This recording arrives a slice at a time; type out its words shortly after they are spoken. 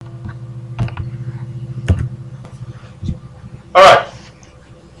All right.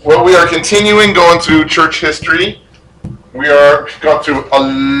 Well, we are continuing going through church history. We are gone through a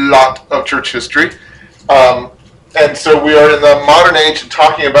lot of church history. And so we are in the modern age and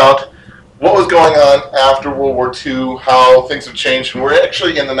talking about what was going on after World War II, how things have changed. And we're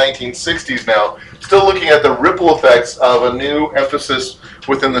actually in the 1960s now, still looking at the ripple effects of a new emphasis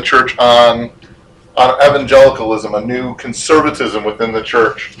within the church on evangelicalism, a new conservatism within the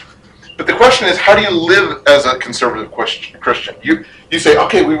church. But the question is, how do you live as a conservative Christian? You say,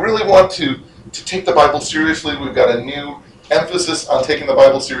 okay, we really want to take the Bible seriously. We've got a new emphasis on taking the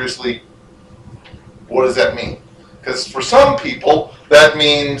Bible seriously. What does that mean? Because for some people, that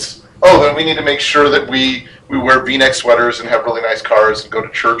means, then we need to make sure that we wear V-neck sweaters and have really nice cars and go to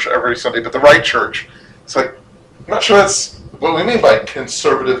church every Sunday, but the right church. It's like, I'm not sure that's what we mean by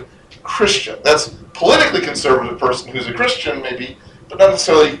conservative Christian. That's politically conservative person who's a Christian, maybe, but not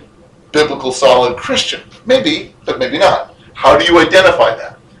necessarily biblical, solid Christian. Maybe, but maybe not. How do you identify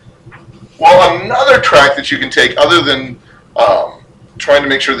that? Well, another track that you can take, other than trying to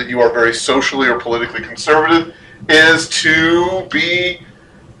make sure that you are very socially or politically conservative, is to be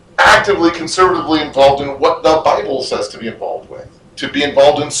actively, conservatively involved in what the Bible says to be involved with, to be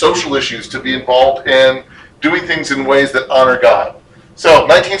involved in social issues, to be involved in doing things in ways that honor God. So,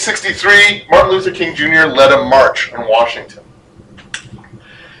 1963, Martin Luther King Jr. led a march in Washington.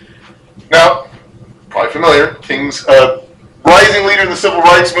 Now, probably familiar, King's a rising leader in the civil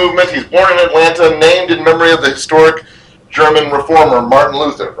rights movement. He's born in Atlanta, named in memory of the historic German reformer Martin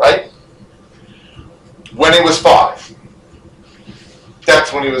Luther, right? When he was 5.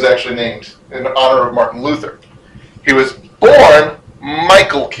 That's when he was actually named in honor of Martin Luther. He was born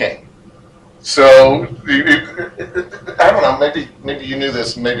Michael King. So, I don't know, maybe you knew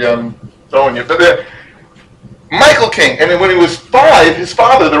this, maybe I'm throwing you, but Michael King, and then when he was 5, his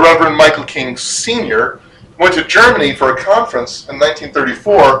father, the Reverend Michael King Sr., went to Germany for a conference in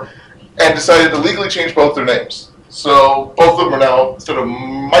 1934 and decided to legally change both their names. So both of them are now, instead of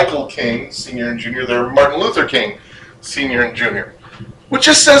Michael King Sr. and Jr., they're Martin Luther King Sr. and Jr., which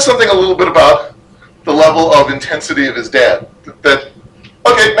just says something a little bit about the level of intensity of his dad. That,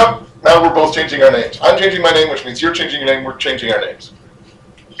 okay, no, now we're both changing our names. I'm changing my name, which means you're changing your name, we're changing our names.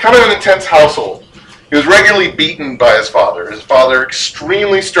 Kind of an intense household. He was regularly beaten by his father. His father,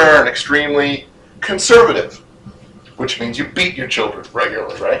 extremely stern, extremely conservative, which means you beat your children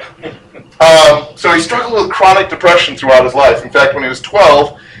regularly, right? So he struggled with chronic depression throughout his life. In fact, when he was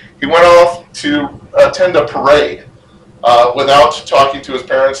 12, he went off to attend a parade without talking to his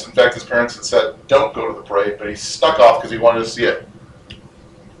parents. In fact, his parents had said, don't go to the parade, but he snuck off because he wanted to see it.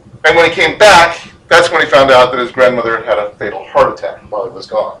 And when he came back, that's when he found out that his grandmother had a fatal heart attack while he was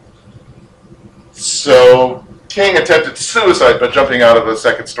gone. So King attempted suicide by jumping out of a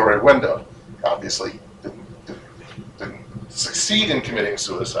second-story window. Obviously, didn't succeed in committing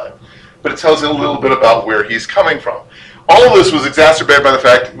suicide. But it tells you a little bit about where he's coming from. All of this was exacerbated by the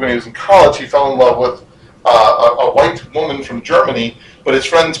fact that when he was in college, he fell in love with a white woman from Germany, but his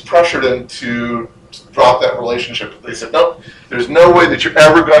friends pressured him to drop that relationship. They said, nope, there's no way that you're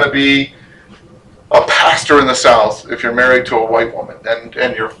ever going to be a pastor in the South if you're married to a white woman,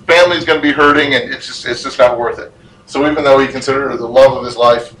 and your family's going to be hurting, and it's just not worth it. So even though he considered her the love of his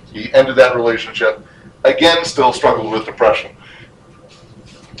life, he ended that relationship. Again, still struggled with depression.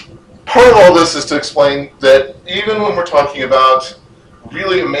 Part of all this is to explain that even when we're talking about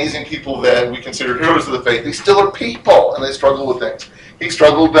really amazing people that we consider heroes of the faith, they still are people, and they struggle with things. He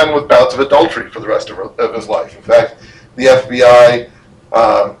struggled then with bouts of adultery for the rest of his life. In fact, the FBI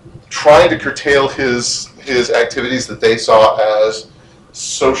trying to curtail his activities that they saw as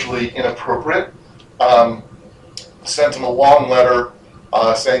socially inappropriate, sent him a long letter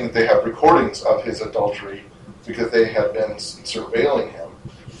saying that they have recordings of his adultery because they had been surveilling him.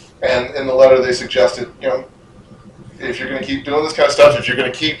 And in the letter they suggested, if you're going to keep doing this kind of stuff, if you're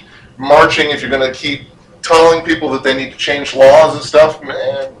going to keep marching, if you're going to keep telling people that they need to change laws and stuff,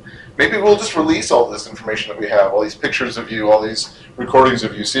 man, maybe we'll just release all this information that we have, all these pictures of you, all these recordings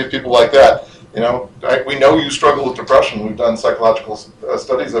of you, see if people like that. We know you struggle with depression. We've done psychological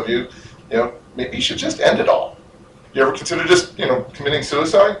studies of you. Maybe you should just end it all. You ever consider just, committing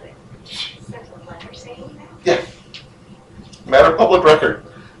suicide? Yeah. Matter of public record.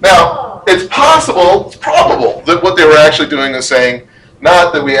 Now, it's probable that what they were actually doing is saying,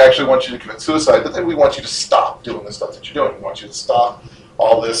 not that we actually want you to commit suicide, but that we want you to stop doing the stuff that you're doing. We want you to stop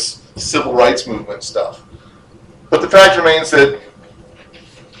all this civil rights movement stuff. But the fact remains that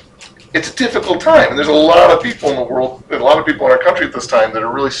it's a difficult time, and there's a lot of people in the world, and a lot of people in our country at this time that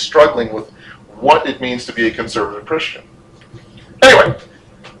are really struggling with what it means to be a conservative Christian. Anyway,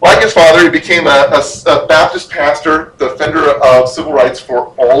 like I his father, he became a Baptist pastor, defender of civil rights for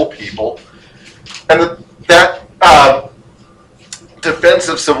all people. And that defense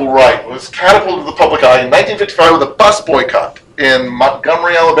of civil rights was catapulted to the public eye in 1955 with a bus boycott in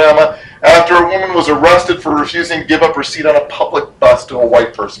Montgomery, Alabama, after a woman was arrested for refusing to give up her seat on a public bus to a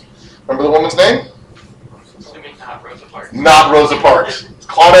white person. Remember the woman's name? Not Rosa Parks. Not Rosa Parks. It's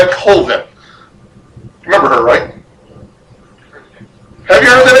Claudette Colvin. Remember her, right? Have you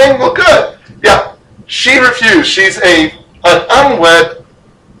heard the name? Well, good. Yeah. She refused. She's an unwed,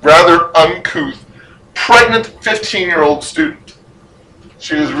 rather uncouth, pregnant 15-year-old student.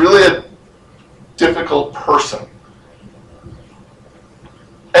 She was really a difficult person.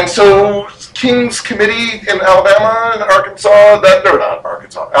 And so King's Committee in Alabama and Arkansas,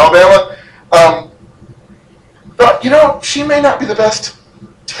 Alabama, thought, she may not be the best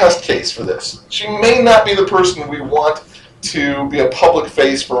test case for this. She may not be the person we want to be a public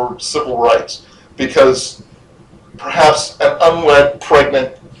face for civil rights, because perhaps an unwed,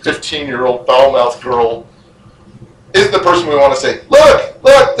 pregnant, 15-year-old foul-mouthed girl is the person we want to say, look,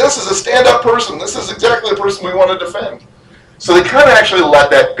 this is a stand-up person. This is exactly the person we want to defend. So they kind of actually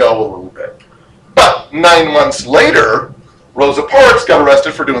let that go a little bit. But 9 months later, Rosa Parks got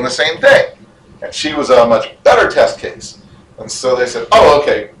arrested for doing the same thing. And she was a much better test case. And so they said,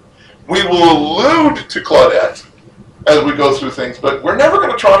 okay, we will allude to Claudette as we go through things, but we're never going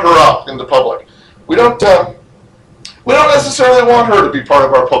to trot her up into public. We don't necessarily want her to be part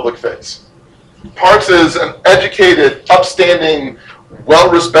of our public face. Parks is an educated, upstanding,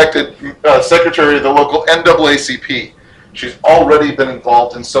 well-respected secretary of the local NAACP. She's already been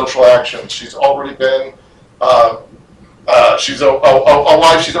involved in social action. She's already been, she's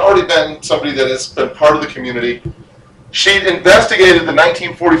alive. She's already been somebody that has been part of the community. She investigated the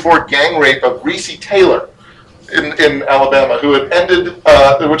 1944 gang rape of Reese Taylor in Alabama,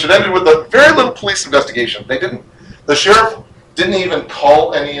 which had ended with a very little police investigation. The sheriff didn't even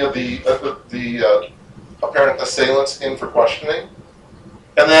call any of the apparent assailants in for questioning,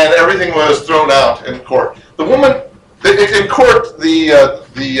 and then everything was thrown out in court. The woman in court, the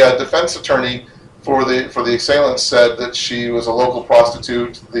defense attorney for the assailants said that she was a local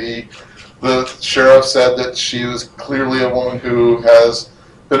prostitute. The sheriff said that she was clearly a woman who has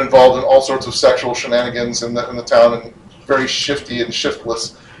been involved in all sorts of sexual shenanigans in the town, and very shifty and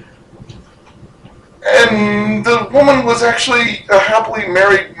shiftless. And the woman was actually a happily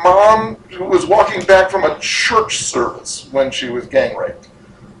married mom who was walking back from a church service when she was gang raped.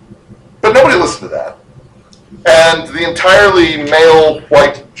 But nobody listened to that. And the entirely male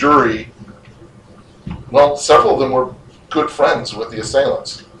white jury, well, several of them were good friends with the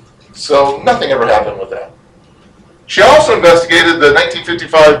assailants. So nothing ever happened with that. She also investigated the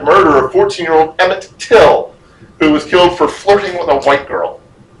 1955 murder of 14-year-old Emmett Till, who was killed for flirting with a white girl.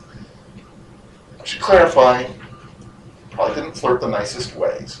 I should clarify, probably didn't flirt the nicest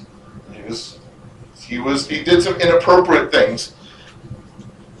ways. He did some inappropriate things,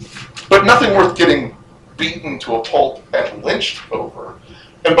 but nothing worth getting beaten to a pulp and lynched over.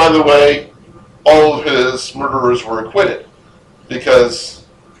 And by the way, all of his murderers were acquitted, because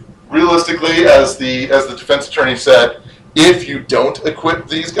realistically, as the defense attorney said, if you don't acquit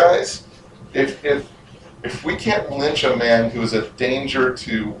these guys, if we can't lynch a man who is a danger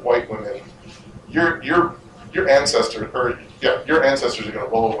to white women, your ancestors are going to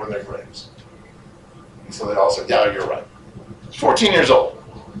roll over in their graves. And so they all said, yeah, you're right. She's 14 years old.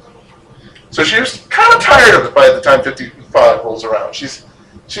 So she was kind of tired of it by the time 55 rolls around. She's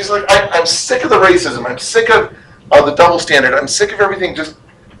like, I'm sick of the racism. I'm sick of the double standard. I'm sick of everything just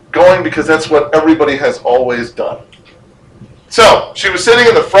going because that's what everybody has always done. So she was sitting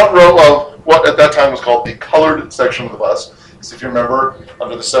in the front row of what at that time was called the colored section of the bus. So if you remember,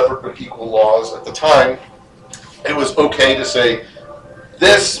 under the separate but equal laws at the time, it was okay to say,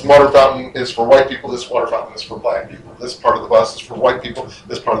 this water fountain is for white people, this water fountain is for black people. This part of the bus is for white people,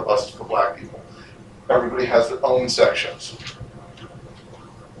 this part of the bus is for black people. Everybody has their own sections.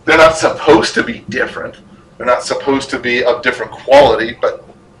 They're not supposed to be different. They're not supposed to be of different quality, but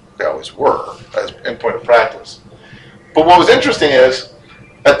they always were, as in point of practice. But what was interesting is,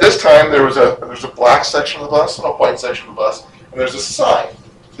 at this time, there's a black section of the bus and a white section of the bus, and there's a sign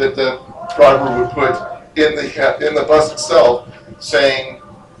that the driver would put in the bus itself saying,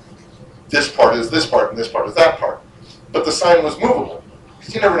 this part is this part and this part is that part. But the sign was movable,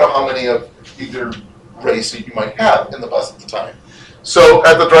 because you never know how many of either race you might have in the bus at the time. So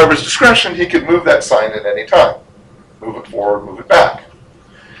at the driver's discretion, he could move that sign at any time. Move it forward, move it back.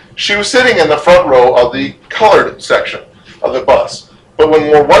 She was sitting in the front row of the colored section of the bus. But when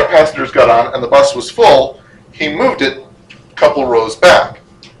more white passengers got on and the bus was full, he moved it a couple rows back.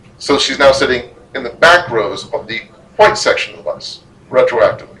 So she's now sitting in the back rows of the white section of the bus,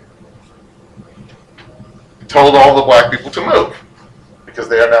 retroactively. He told all the black people to move, because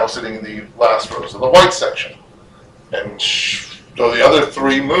they are now sitting in the last rows of the white section. And so the other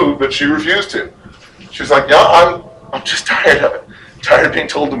three moved, but she refused to. She was like, yeah, I'm just tired of it. I'm tired of being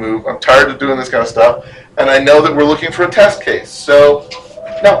told to move. I'm tired of doing this kind of stuff. And I know that we're looking for a test case. So,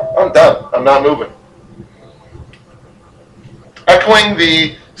 no, I'm done. I'm not moving. Echoing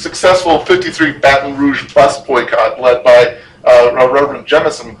the successful 53 Baton Rouge bus boycott led by Reverend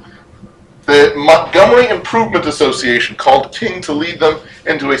Jemison, the Montgomery Improvement Association called King to lead them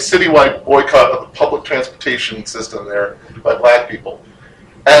into a citywide boycott of the public transportation system there by black people.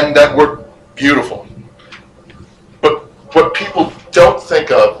 And that worked beautiful. But what people don't think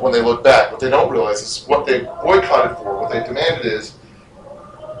of when they look back, what they don't realize is what they boycotted for, what they demanded is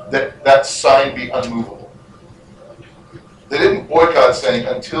that that sign be unmovable. They didn't boycott saying,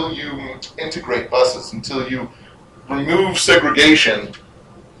 until you integrate buses, until you remove segregation,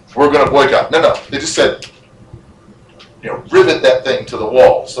 we're going to boycott. No. They just said, rivet that thing to the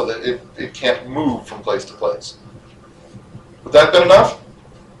wall so that it can't move from place to place. Would that been enough?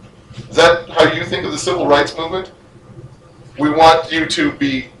 Is that how you think of the civil rights movement? We want you to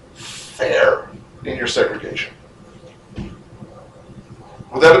be fair in your segregation.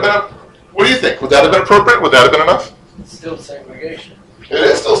 Would that have been, what do you think? Would that have been appropriate? Would that have been enough? It's still segregation. It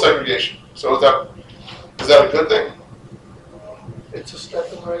is still segregation. So is that a good thing? It's a step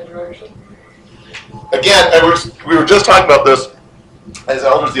in the right direction. Again, we were just talking about this as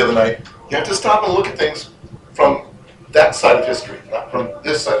elders the other night. You have to stop and look at things from that side of history, not from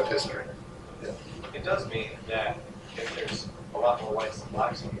this side of history. It does mean that if there's a lot more whites than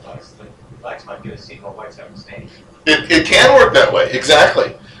blacks on the bus, then blacks might get a seat while whites have a stand. It can work that way,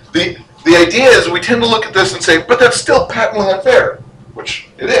 exactly. The idea is we tend to look at this and say, but that's still patently unfair, which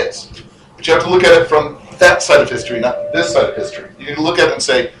it is. But you have to look at it from that side of history, not this side of history. You need to look at it and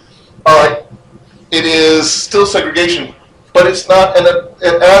say, all right, it is still segregation, but it's not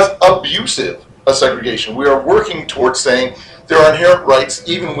as abusive a segregation. We are working towards saying there are inherent rights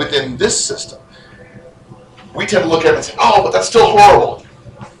even within this system. We tend to look at it and say, oh, but that's still horrible.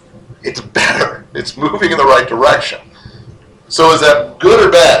 It's better. It's moving in the right direction. So is that good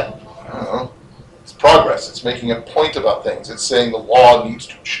or bad? I don't know. It's progress. It's making a point about things. It's saying the law needs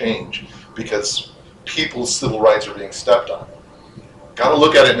to change because people's civil rights are being stepped on. Got to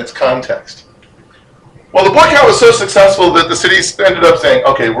look at it in its context. Well, the boycott was so successful that the city ended up saying,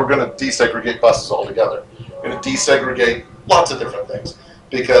 okay, we're going to desegregate buses altogether. We're going to desegregate lots of different things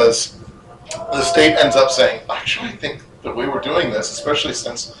because the state ends up saying, actually, I think the way we're doing this, especially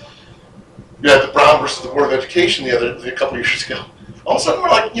since you had the Brown versus the Board of Education a couple of years ago, all of a sudden we're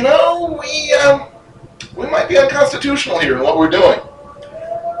like, we might be unconstitutional here in what we're doing.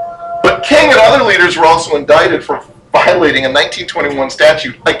 But King and other leaders were also indicted for violating a 1921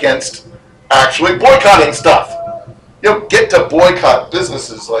 statute against actually boycotting stuff. You don't get to boycott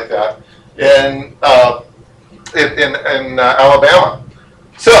businesses like that in Alabama.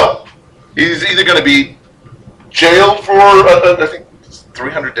 So he's either going to be jailed for I think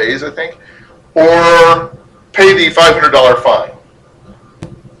 300 days, or pay the $500 fine.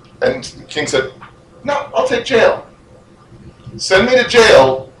 And King said, "No, I'll take jail. Send me to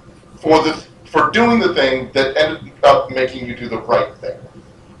jail for doing the thing that ended up making you do the right thing."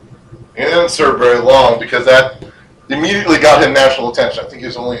 He didn't serve very long because that immediately got him national attention. I think he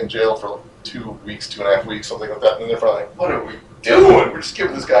was only in jail for like 2 weeks, 2.5 weeks, something like that. And they're probably like, what are we doing? We're just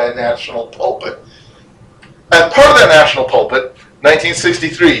giving this guy a national pulpit. As part of that national pulpit,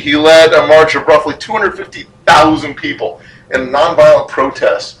 1963, he led a march of roughly 250,000 people in nonviolent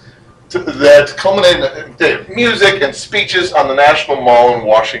protests that culminated in music and speeches on the National Mall in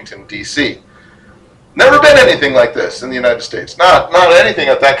Washington, D.C. Never been anything like this in the United States. Not anything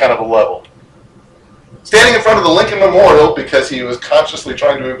at that kind of a level. Standing in front of the Lincoln Memorial, because he was consciously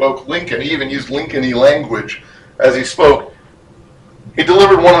trying to evoke Lincoln, he even used Lincoln-y language as he spoke. He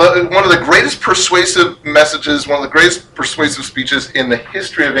delivered one of the greatest persuasive messages, one of the greatest persuasive speeches in the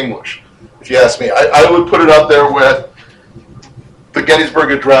history of English, if you ask me. I would put it up there with the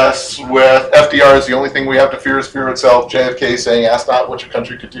Gettysburg Address, with FDR is the only thing we have to fear is fear itself, JFK saying, ask not what your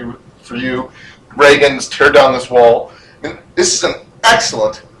country could do for you, Reagan's tear down this wall. I mean, this is an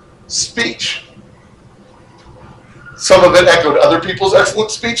excellent speech. Some of it echoed other people's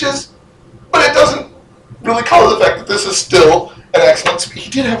excellent speeches, but it doesn't really color the fact that this is still an excellent speech. He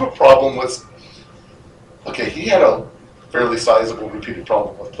did have a problem with, he had a fairly sizable repeated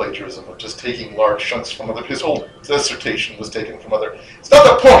problem with plagiarism, of just taking large chunks from his whole dissertation was taken from other. It's not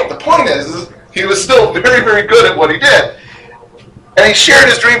the point. The point is he was still very, very good at what he did. And he shared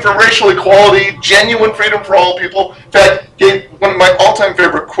his dream for racial equality, genuine freedom for all people. In fact, gave one of my all-time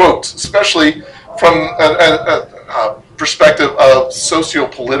favorite quotes, especially from a perspective of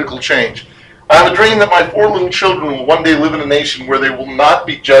socio-political change. I have a dream that my 4 little children will one day live in a nation where they will not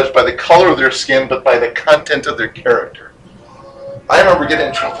be judged by the color of their skin, but by the content of their character. I remember getting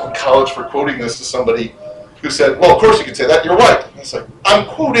in trouble in college for quoting this to somebody who said, well, of course you can say that, you're white. And it's like, I'm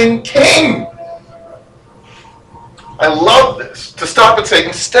quoting King. I love this, to stop and say,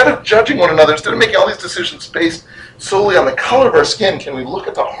 instead of judging one another, instead of making all these decisions based solely on the color of our skin, can we look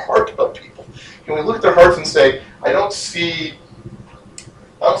at the heart of people? Can we look at their hearts and say, I don't see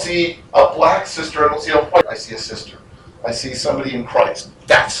a black sister, I don't see a white, I see a sister. I see somebody in Christ.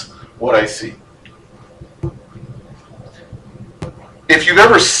 That's what I see. If you've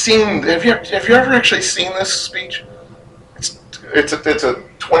ever seen, have you ever actually seen this speech? It's a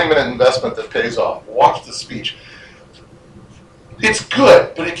 20-minute investment that pays off. Watch the speech. It's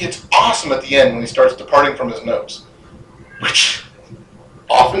good, but it gets awesome at the end when he starts departing from his notes, which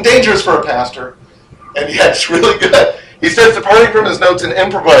often dangerous for a pastor, and yet it's really good. He starts departing from his notes and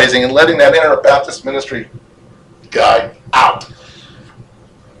improvising and letting that inner Baptist ministry guy out.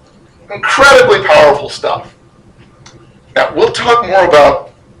 Incredibly powerful stuff. Now, we'll talk more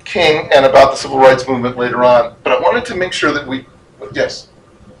about King and about the civil rights movement later on, but I wanted to make sure that we, yes?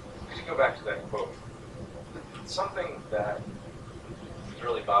 To go back to that quote, something that has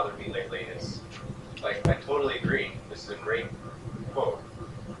really bothered me lately is, like, I totally agree, this is a great quote,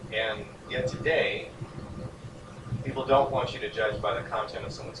 and yet today, people don't want you to judge by the content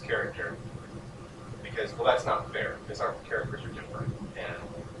of someone's character, because, well, that's not fair, because our characters are different, and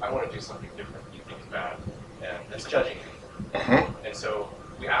I want to do something different you think is bad, and that's judging me. Mm-hmm. And so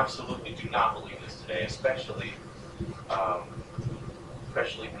we absolutely do not believe this today, especially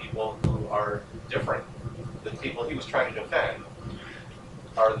people who are different. The people he was trying to defend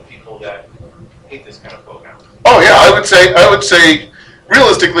are the people that hate this kind of quote now. Oh yeah, I would say,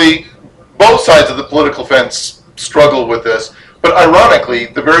 realistically, both sides of the political fence struggle with this. But ironically,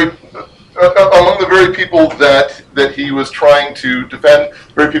 among the very people that he was trying to defend,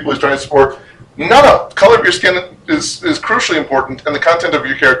 the very people he's trying to support, no, color of your skin is crucially important, and the content of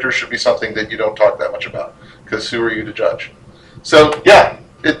your character should be something that you don't talk that much about, because who are you to judge? So yeah,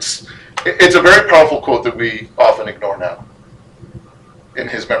 it's a very powerful quote that we often ignore now in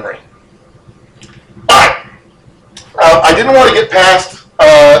his memory. But I didn't want to get past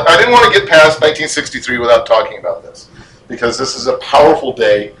 1963 without talking about this, because this is a powerful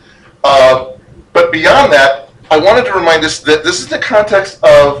day. But beyond that, I wanted to remind us that this is the context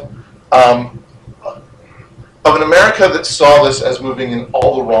of an America that saw this as moving in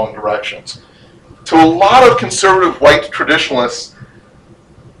all the wrong directions. To a lot of conservative white traditionalists,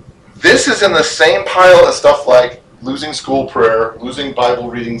 this is in the same pile as stuff like losing school prayer, losing Bible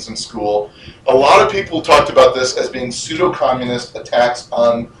readings in school. A lot of people talked about this as being pseudo-communist attacks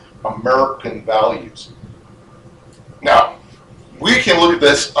on American values. Now, we can look at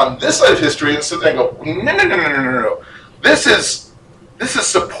this on this side of history and sit there and go, no. This is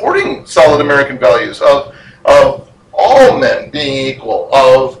supporting solid American values of all men being equal,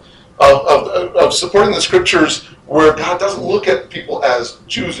 of supporting the scriptures where God doesn't look at people as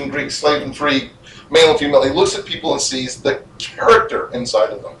Jews and Greeks, slave and free, male and female. He looks at people and sees the character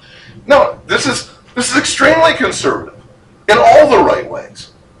inside of them. No, this is extremely conservative in all the right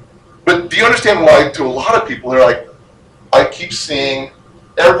ways. But do you understand why, to a lot of people, they're like, I keep seeing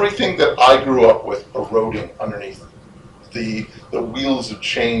everything that I grew up with eroding underneath the wheels of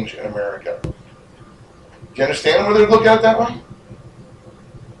change in America. Do you understand where they're looking at it that way?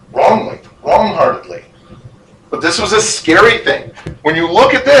 Wrong-heartedly. But this was a scary thing. When you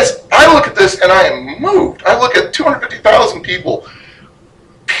look at this, I look at this and I am moved. I look at 250,000 people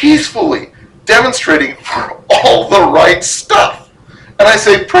peacefully demonstrating for all the right stuff. And I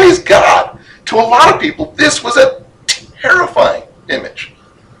say, praise God. To a lot of people, this was a terrifying image.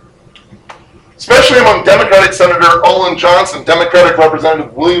 Especially among Democratic Senator Olin Johnson, Democratic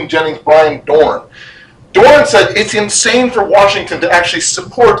Representative William Jennings Bryan Dorn. Dorn said it's insane for Washington to actually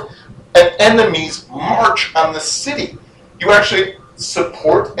support an enemy's march on the city. You actually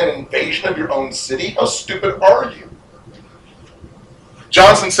support an invasion of your own city? How stupid are you?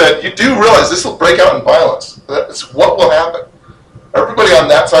 Johnson said, you do realize this will break out in violence. That's what will happen. Everybody on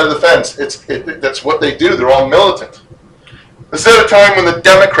that side of the fence, that's what they do. They're all militant. This is at a time when the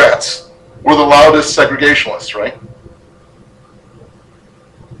Democrats were the loudest segregationists, right?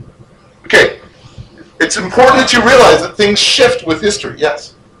 Okay. It's important that you realize that things shift with history.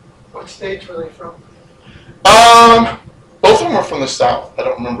 Yes? What states were they from? Both of them are from the South. I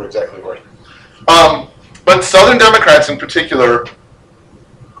don't remember exactly where. But Southern Democrats in particular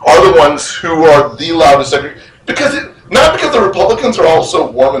ones who are the loudest, not because the Republicans are all so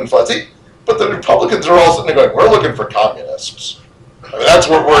warm and fuzzy, but the Republicans are all sitting there going, we're looking for communists. I mean, that's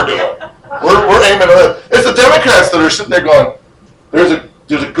what we're doing. We're aiming at it. It's the Democrats that are sitting there going, there's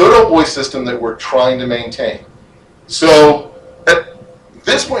a good old boy system that we're trying to maintain. So at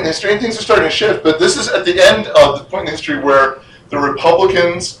this point in history, and things are starting to shift, but this is at the end of the point in history where the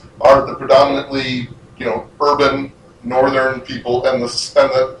Republicans are the predominantly, urban northern people, and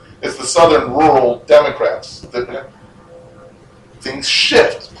it's the southern rural Democrats that things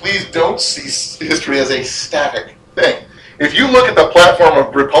shift. Please don't see history as a static thing. If you look at the platform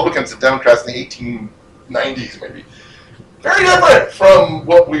of Republicans and Democrats in the 1890s, maybe, very different from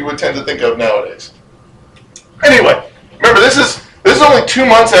what we would tend to think of nowadays. Anyway, remember this is only 2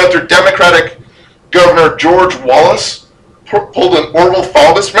 months after Democratic Governor George Wallace pulled an Orville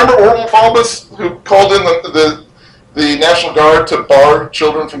Faubus. Remember Orville Faubus, who called in the National Guard to bar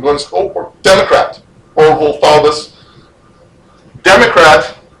children from going to school? Or Democrat Orville Faubus.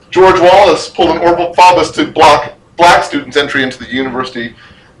 Democrat George Wallace pulled an Orville Faubus to block black students' entry into the University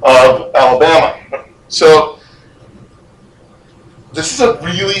of Alabama. So this is a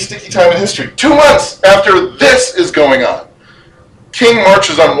really sticky time in history. 2 months after this is going on, King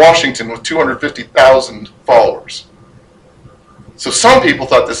marches on Washington with 250,000 followers. So some people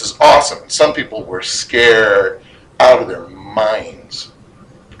thought this is awesome. Some people were scared out of their minds.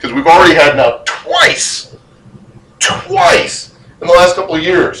 Because we've already had now twice in the last couple of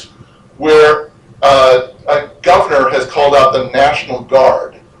years where a governor has called out the National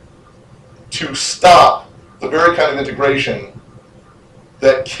Guard to stop the very kind of integration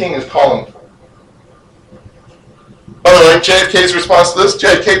that King is calling for. By the way, JFK's response to this,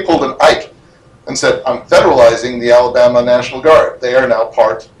 JFK pulled an Ike and said, I'm federalizing the Alabama National Guard. They are now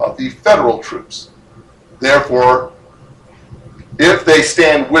part of the federal troops. Therefore, if they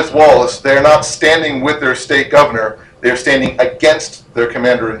stand with Wallace, they are not standing with their state governor, they are standing against their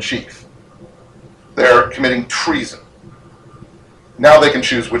commander-in-chief. They are committing treason. Now they can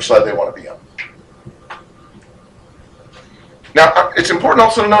choose which side they want to be on. Now, it's important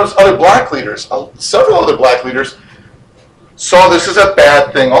also to notice other black leaders, several other black leaders, saw this as a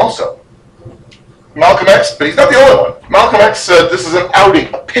bad thing also. Malcolm X, but he's not the only one. Malcolm X said this is an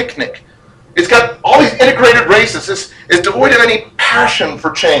outing, a picnic. It's got all these integrated races. This is devoid of any passion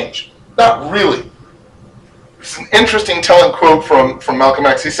for change. Not really. It's an interesting telling quote from Malcolm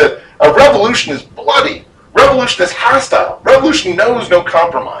X. He said, a revolution is bloody. Revolution is hostile. Revolution knows no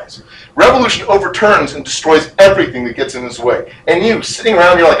compromise. Revolution overturns and destroys everything that gets in its way. And you, sitting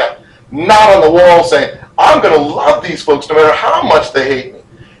around here like a knot on the wall saying, I'm going to love these folks no matter how much they hate me.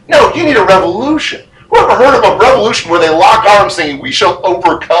 No, you need a revolution. Who ever heard of a revolution where they lock arms saying, we shall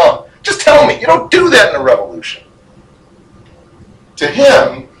overcome? Just tell me, you don't do that in a revolution. To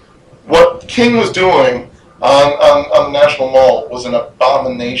him, what King was doing on the National Mall was an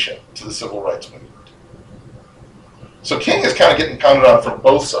abomination to the civil rights movement. So King is kind of getting pounded on from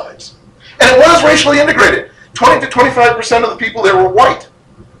both sides. And it was racially integrated. 20 to 25% of the people there were white.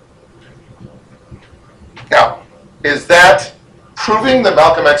 Now, is that proving that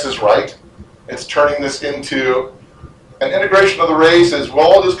Malcolm X is right? It's turning this into an integration of the races. We'll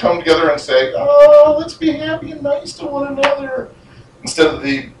all just come together and say, oh, let's be happy and nice to one another, instead of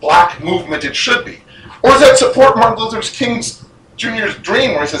the black movement it should be. Or does that support Martin Luther King Jr.'s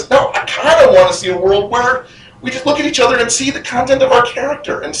dream where he says, no, I kind of want to see a world where we just look at each other and see the content of our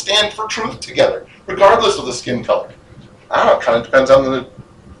character and stand for truth together, regardless of the skin color. I don't know, it kind of depends on the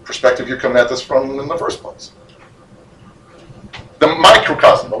perspective you're coming at this from in the first place. The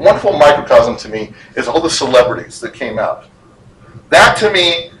microcosm, the wonderful microcosm to me, is all the celebrities that came out. That, to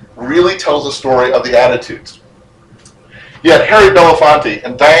me, really tells the story of the attitudes. You had Harry Belafonte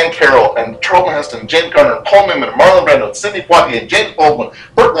and Diane Carroll and Charlton Heston and James Garner and Paul Newman and Marlon Brando and Sidney Poitier and James Baldwin,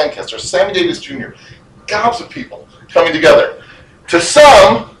 Burt Lancaster, Sammy Davis Jr., gobs of people coming together. To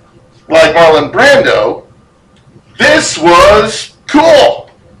some, like Marlon Brando, this was cool.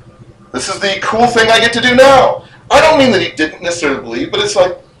 This is the cool thing I get to do now. I don't mean that he didn't necessarily believe, but it's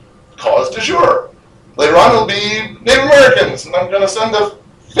like cause du jour. Later on it'll be Native Americans, and I'm going to send a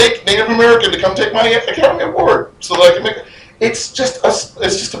fake Native American to come take my Academy Award so that I can make it. It's just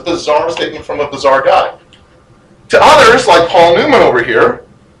a bizarre statement from a bizarre guy. To others, like Paul Newman over here,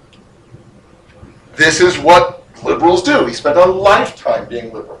 this is what liberals do. He spent a lifetime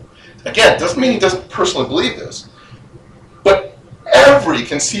being liberal. Again, doesn't mean he doesn't personally believe this, but every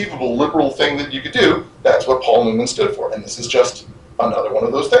conceivable liberal thing that you could do, that's what Paul Newman stood for. And this is just another one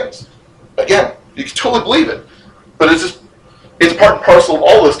of those things. Again, you can totally believe it, but it's part and parcel of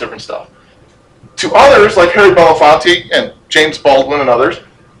all this different stuff. To others, like Harry Belafonte and James Baldwin and others,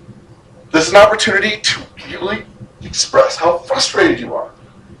 This is an opportunity to really express how frustrated you are,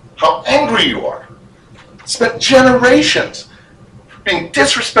 how angry you are. Spent generations being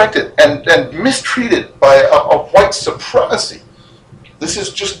disrespected and mistreated by a white supremacy. This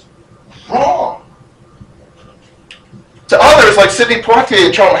is just wrong. To others, like Sidney Poitier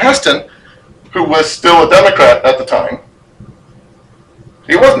and Charlton Heston, who was still a Democrat at the time,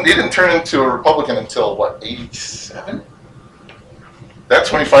 he didn't turn into a Republican until, 87?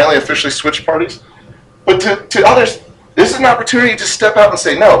 That's when he finally officially switched parties. But to others, this is an opportunity to step out and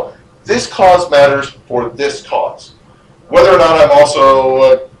say, no, this cause matters for this cause. Whether or not I'm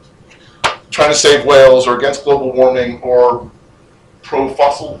also trying to save whales or against global warming or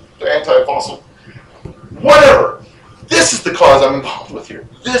pro-fossil, anti-fossil, whatever. This is the cause I'm involved with here.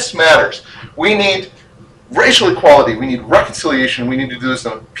 This matters. We need racial equality. We need reconciliation. We need to do this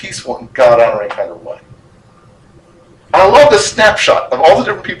in a peaceful and God-honoring kind of way. I love the snapshot of all the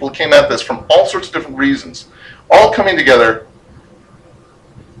different people who came at this from all sorts of different reasons, all coming together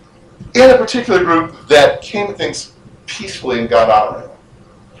in a particular group that came to things peacefully and God-honoring.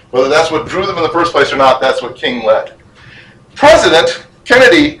 Whether that's what drew them in the first place or not, that's what King led. President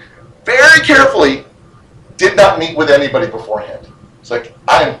Kennedy very carefully did not meet with anybody beforehand. It's like,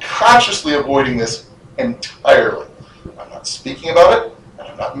 I am consciously avoiding this entirely. I'm not speaking about it, and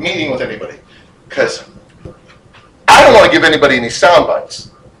I'm not meeting with anybody, because I don't want to give anybody any sound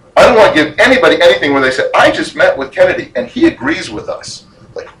bites. I don't want to give anybody anything where they say, I just met with Kennedy, and he agrees with us.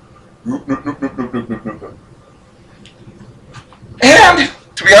 Like, nope, nope, nope, nope, nope, nope, nope, nope. And,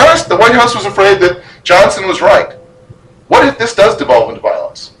 to be honest, the White House was afraid that Johnson was right. What if this does devolve into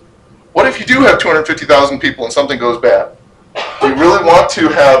violence? What if you do have 250,000 people and something goes bad? Do you really want to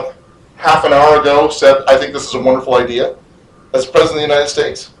have half an hour ago said, I think this is a wonderful idea, as President of the United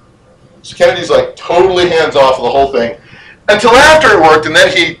States? So Kennedy's like totally hands off of the whole thing until after it worked, and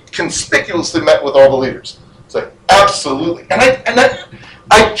then he conspicuously met with all the leaders. It's like, absolutely. And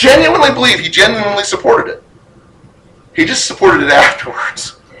I genuinely believe he genuinely supported it. He just supported it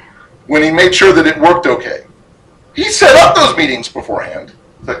afterwards, when he made sure that it worked okay. He set up those meetings beforehand.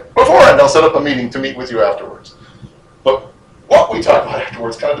 Like, beforehand, I'll set up a meeting to meet with you afterwards. But what we talk about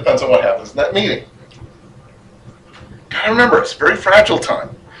afterwards kind of depends on what happens in that meeting. Gotta remember, it's a very fragile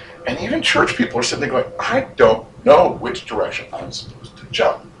time. And even church people are sitting there going, I don't know which direction I'm supposed to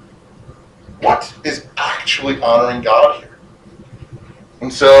jump. What is actually honoring God here?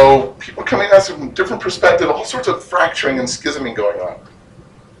 And so people coming at us from a different perspective, all sorts of fracturing and schisming going on.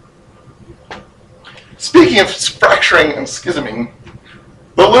 Speaking of fracturing and schisming,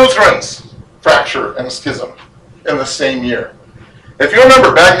 the Lutherans fracture and schism in the same year. If you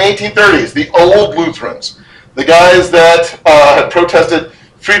remember, back in the 1830s, the old Lutherans, the guys that had protested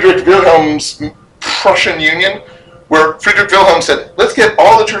Friedrich Wilhelm's Prussian Union, where Friedrich Wilhelm said, let's get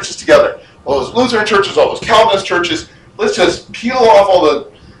all the churches together. All those Lutheran churches, all those Calvinist churches, let's just peel off all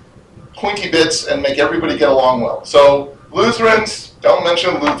the pointy bits and make everybody get along well. So Lutherans, don't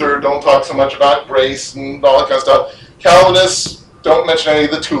mention Luther, don't talk so much about grace and all that kind of stuff. Calvinists, don't mention any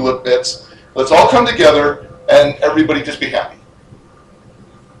of the tulip bits. Let's all come together and everybody just be happy.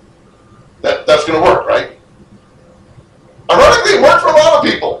 That's going to work, right? Ironically, it worked for a lot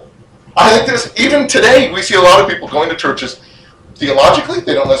of people. I think even today, we see a lot of people going to churches theologically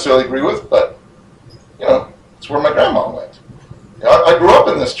they don't necessarily agree with, but, it's where my grandma went. I grew up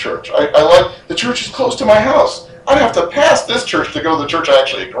in this church. I like, the church is close to my house. I'd have to pass this church to go to the church I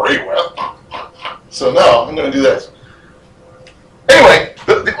actually agree with. So no, I'm going to do this. Anyway,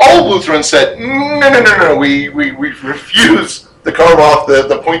 the old Lutherans said, no, we refuse to carve off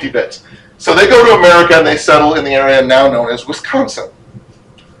the pointy bits. So they go to America and they settle in the area now known as Wisconsin.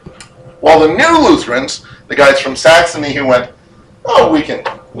 While the new Lutherans, the guys from Saxony who went, oh, we can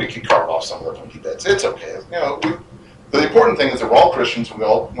carve off some of the pointy bits. It's okay. The important thing is that we're all Christians and we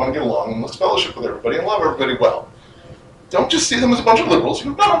all want to get along and let's fellowship with everybody and love everybody well. Don't just see them as a bunch of liberals.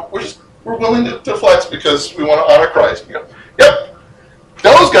 No, we're willing to flex because we want to honor Christ. Yep.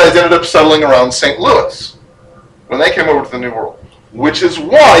 Those guys ended up settling around St. Louis when they came over to the New World, which is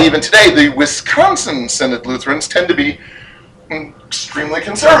why even today the Wisconsin Synod Lutherans tend to be extremely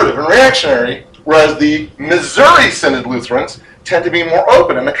conservative and reactionary, whereas the Missouri Synod Lutherans tend to be more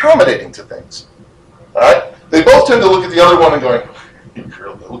open and accommodating to things. All right? They both tend to look at the other one and going, you're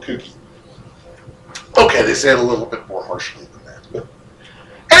a little kooky. Okay, they say it a little bit more harshly than that. But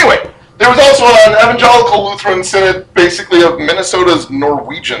anyway, there was also an evangelical Lutheran synod, basically of Minnesota's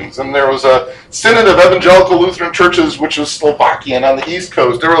Norwegians, and there was a synod of evangelical Lutheran churches, which was Slovakian on the East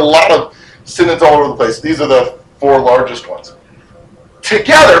Coast. There were a lot of synods all over the place. These are the 4 largest ones.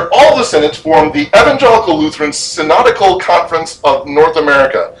 Together, all the synods formed the Evangelical Lutheran Synodical Conference of North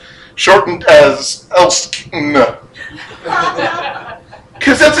America, shortened as Elskn.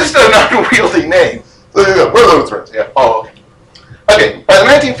 Because that's just an unwieldy name. We're Lutherans, yeah. Oh, okay. Okay, by the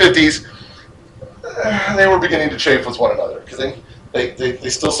 1950s, they were beginning to chafe with one another because they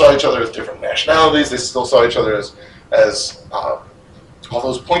still saw each other as different nationalities. They still saw each other as all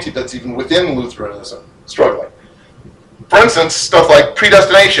those pointy bits even within Lutheranism struggling. For instance, stuff like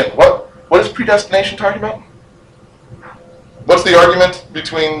predestination. What is predestination talking about? What's the argument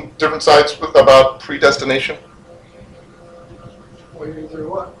between different sides about predestination? Well,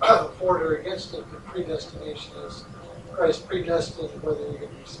 you're either for it or against it, but predestination is Christ predestined whether you're going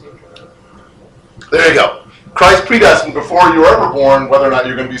to be saved or not. There you go. Christ predestined before you were ever born whether or not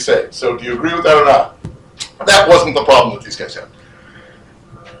you're going to be saved. So do you agree with that or not? That wasn't the problem that these guys had.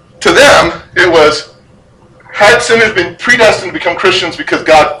 To them, it was, had sinners been predestined to become Christians because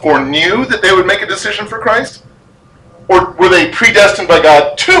God foreknew that they would make a decision for Christ? Or were they predestined by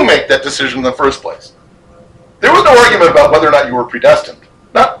God to make that decision in the first place? There was no argument about whether or not you were predestined.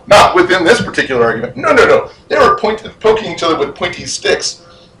 Not within this particular argument. No. They were poking each other with pointy sticks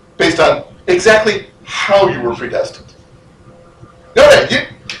based on exactly how you were predestined. No,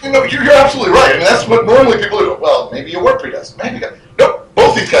 you're absolutely right. I mean, that's what normally people do. Well, maybe you were predestined. Maybe God. No,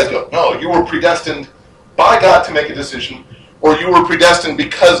 both these guys go, no, you were predestined by God to make a decision, or you were predestined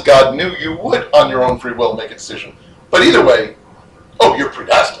because God knew you would, on your own free will, make a decision. But either way, you're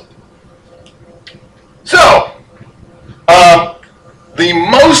predestined. So, the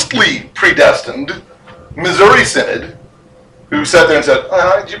mostly predestined Missouri Synod, who sat there and said,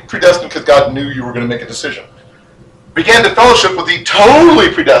 you're predestined because God knew you were going to make a decision, began to fellowship with the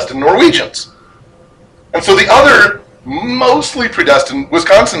totally predestined Norwegians. And so the other mostly predestined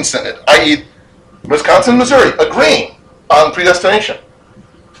Wisconsin Synod, i.e. Wisconsin and Missouri, agreeing on predestination,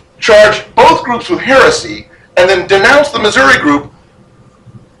 charged both groups with heresy and then denounced the Missouri group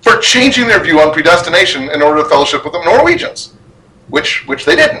for changing their view on predestination in order to fellowship with the Norwegians, which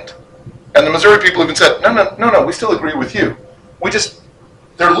they didn't. And the Missouri people even said, no, we still agree with you.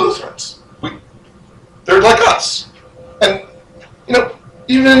 They're Lutherans. They're like us. And,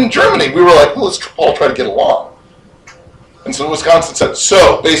 even in Germany, we were like, well, let's all try to get along. And so Wisconsin said,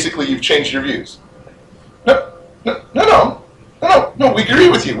 so, basically, you've changed your views. No, we agree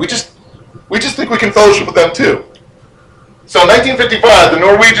with you. We just think we can fellowship with them too. So in 1955, the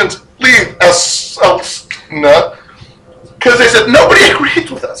Norwegians leave because they said, nobody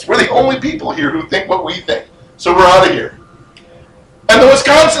agrees with us. We're the only people here who think what we think. So we're out of here. And the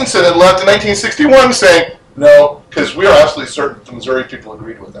Wisconsin Synod left in 1961 saying, no, because we are absolutely certain that the Missouri people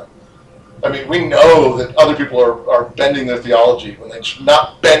agreed with them. I mean, we know that other people are bending their theology when they should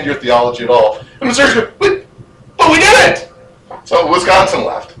not bend your theology at all. And Missouri said, but we didn't. So Wisconsin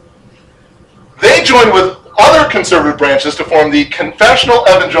left. They joined with other conservative branches to form the Confessional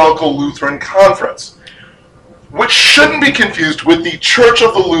Evangelical Lutheran Conference, which shouldn't be confused with the Church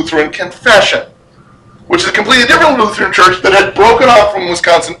of the Lutheran Confession, which is a completely different Lutheran church that had broken off from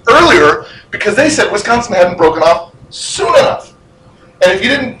Wisconsin earlier because they said Wisconsin hadn't broken off soon enough. And if you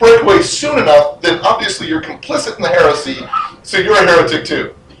didn't break away soon enough, then obviously you're complicit in the heresy, so you're a heretic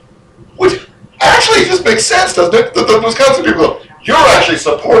too. Which actually just makes sense, doesn't it? That the Wisconsin people go, you're actually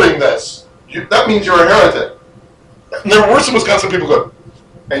supporting this. That means you're a heretic. And there were some Wisconsin people go,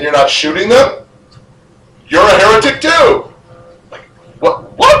 and you're not shooting them? You're a heretic too. Like,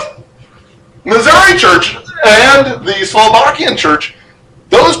 what? Missouri Church and the Slovakian Church,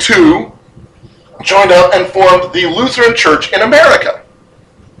 those two joined up and formed the Lutheran Church in America,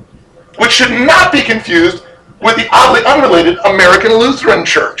 which should not be confused with the oddly unrelated American Lutheran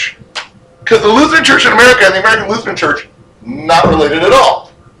Church. Because the Lutheran Church in America and the American Lutheran Church, not related at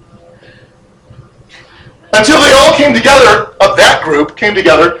all. Until they all came together, that group came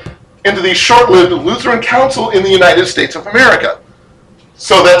together into the short-lived Lutheran Council in the United States of America.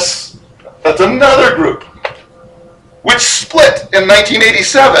 So that's another group, which split in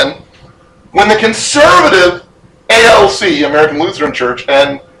 1987 when the conservative ALC, American Lutheran Church,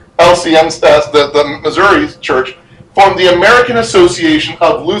 and LCM, the Missouri Church, formed the American Association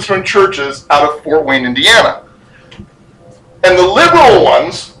of Lutheran Churches out of Fort Wayne, Indiana. And the liberal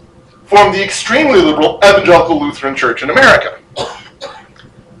ones formed the extremely liberal Evangelical Lutheran Church in America.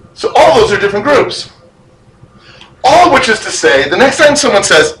 So all those are different groups. All of which is to say, the next time someone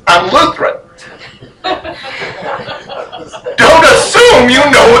says, I'm Lutheran, don't assume you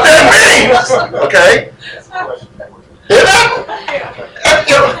know what that means, okay?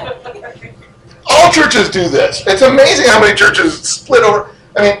 All churches do this. It's amazing how many churches split over.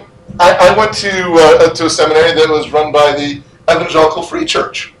 I mean, I went to a seminary that was run by the Evangelical Free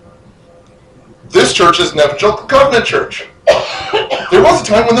Church. This church is an Evangelical Covenant Church. There was a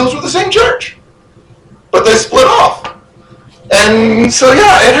time when those were the same church, but they split off. And so,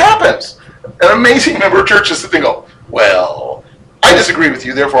 yeah, it happens. An amazing number of churches that they go, well, I disagree with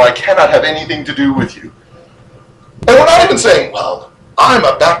you, therefore I cannot have anything to do with you. And we're not even saying, well, I'm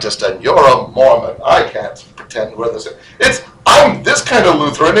a Baptist and you're a Mormon. I can't pretend we're the same. It's, I'm this kind of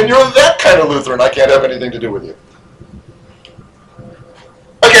Lutheran and you're that kind of Lutheran. I can't have anything to do with you.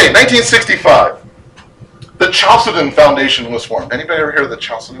 Okay, 1965. The Chalcedon Foundation was formed. Anybody ever hear of the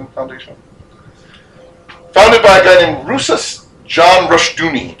Chalcedon Foundation? Founded by a guy named Rusas John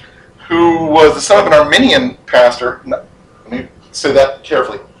Rushdoony, who was the son of an Armenian pastor. No, let me say that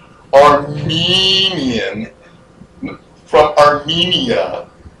carefully. Armenian, from Armenia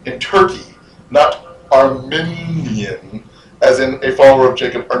in Turkey, not Armenian, as in a follower of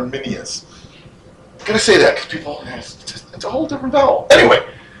Jacob Arminius. I'm going to say that because people, it's a whole different vowel. Anyway,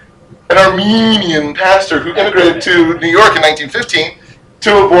 an Armenian pastor who immigrated to New York in 1915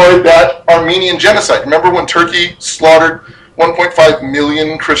 to avoid that Armenian genocide. Remember when Turkey slaughtered 1.5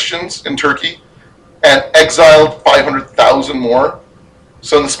 million Christians in Turkey and exiled 500,000 more?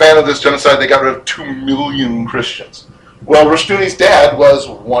 So in the span of this genocide, they got rid of 2 million Christians. Well, Rushdoony's dad was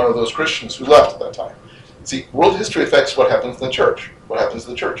one of those Christians who left at that time. See, world history affects what happens in the church. What happens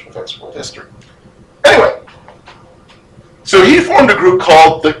in the church affects world history. Anyway, so he formed a group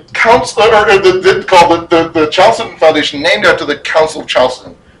called the the Chalcedon Foundation, named after the Council of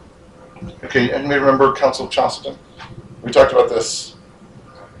Chalcedon. Okay, anybody remember Council of Chalcedon? We talked about this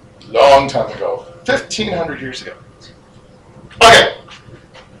a long time ago, 1,500 years ago. Okay,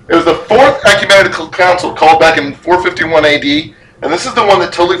 it was the Fourth Ecumenical Council called back in 451 AD, and this is the one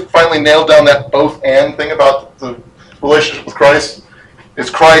that totally finally nailed down that both and thing about the relationship with Christ. Is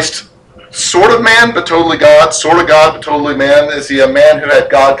Christ sort of man but totally God, sort of God but totally man? Is he a man who had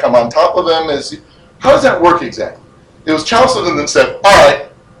God come on top of him? How does that work exactly? It was Chalcedon that said, all right,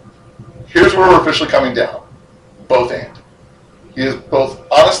 here's where we're officially coming down. Both and. He is both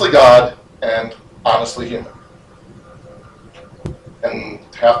honestly God and honestly human. And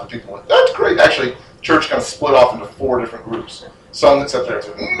half the people went, that's great. Actually, church kind of split off into 4 different groups. Some that sat there and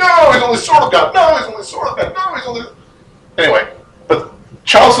said, no, he's only sort of God. No, he's only sort of God. No, he's only... Anyway, but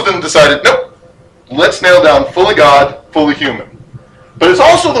Chalcedon decided, nope, let's nail down fully God, fully human. But it's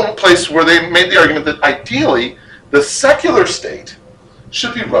also the place where they made the argument that ideally the secular state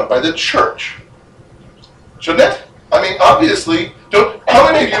should be run by the church. Shouldn't it? I mean, obviously,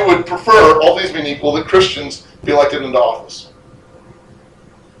 how many of you would prefer, all these being equal, that Christians be elected into office?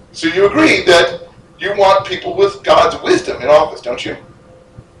 So you agree that you want people with God's wisdom in office, don't you?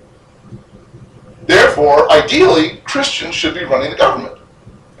 Therefore, ideally, Christians should be running the government.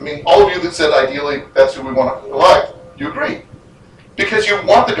 I mean, all of you that said ideally that's who we want to elect, you agree. Because you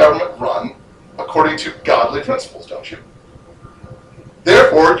want the government run according to godly principles, don't you?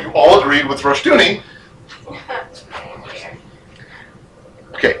 Therefore, you all agreed with Rushdoony.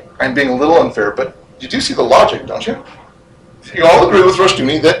 Okay, I'm being a little unfair, but you do see the logic, don't you? You all agree with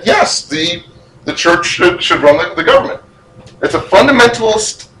Rushdoony that yes, the church should run the government. It's a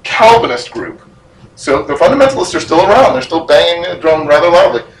fundamentalist Calvinist group. So the fundamentalists are still around. They're still banging the drum rather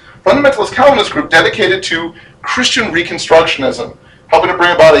loudly. Fundamentalist Calvinist group dedicated to Christian Reconstructionism, helping to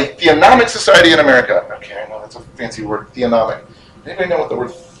bring about a theonomic society in America. Okay, I know that's a fancy word, theonomic. Anybody know what the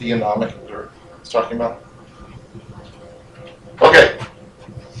word theonomic is talking about? Okay.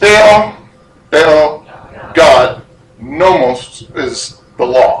 Theo, God, nomos is the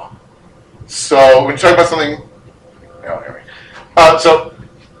law. So when you talk about something,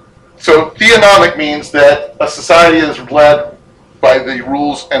 so theonomic means that a society is led by the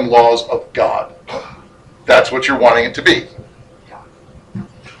rules and laws of God. That's what you're wanting it to be.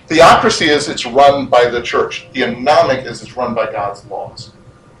 Theocracy is it's run by the church. Theonomic is it's run by God's laws.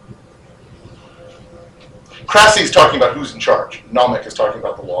 Crassi is talking about who's in charge. Nomic is talking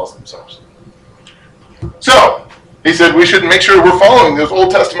about the laws themselves. So, he said we should make sure we're following those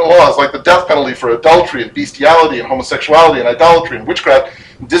Old Testament laws, like the death penalty for adultery and bestiality and homosexuality and idolatry and witchcraft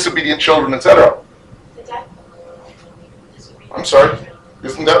and disobedient children, etc. I'm sorry,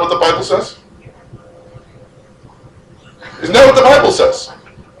 isn't that what the Bible says? Isn't that what the Bible says?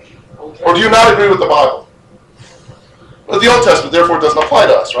 Or do you not agree with the Bible? Well, the Old Testament, therefore, doesn't apply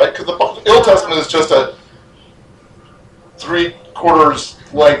to us, right? Because the Old Testament is just a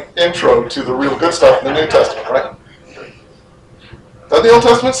 3/4 length intro to the real good stuff in the New Testament, right? Does the Old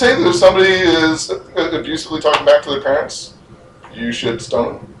Testament say that if somebody is abusively talking back to their parents, you should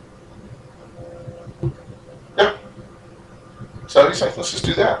stone them? Yeah. So he's like, let's just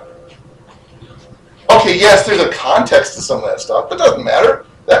do that. Okay, yes, there's a context to some of that stuff, but it doesn't matter.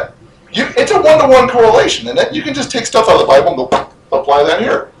 It's a one-to-one correlation, and then you can just take stuff out of the Bible and go apply that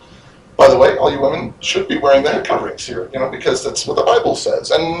here. By the way, all you women should be wearing the head coverings here, because that's what the Bible says.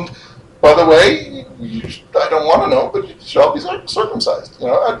 And by the way, I don't want to know, but you shall be circumcised.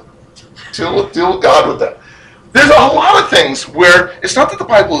 Deal with God with that. There's a lot of things where it's not that the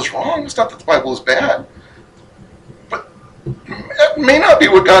Bible is wrong, it's not that the Bible is bad, but it may not be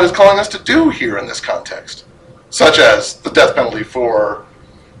what God is calling us to do here in this context, such as the death penalty for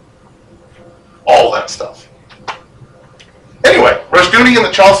all that stuff. Anyway, Rushdoony and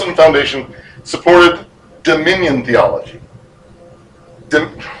the Charleston Foundation supported dominion theology.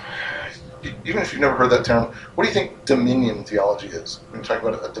 Even if you've never heard that term, what do you think dominion theology is when you talk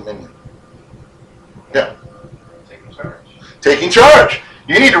about a dominion? Yeah. Taking charge.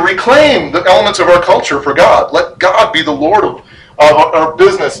 You need to reclaim the elements of our culture for God. Let God be the Lord of our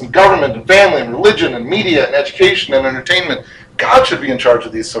business and government and family and religion and media and education and entertainment. God should be in charge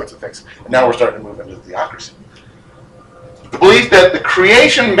of these sorts of things. And now we're starting to move into theocracy. The belief that the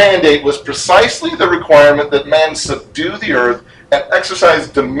creation mandate was precisely the requirement that man subdue the earth and exercise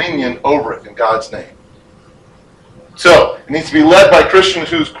dominion over it in God's name. So, it needs to be led by Christians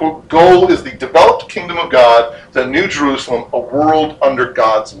whose goal is the developed kingdom of God, the New Jerusalem, a world under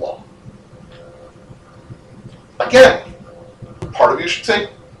God's law. Again, part of you should say,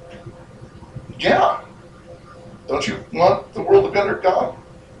 yeah, don't you want the world to be under God?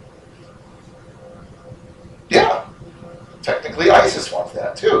 Yeah. Technically, ISIS wants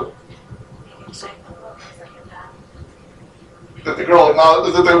that too. That the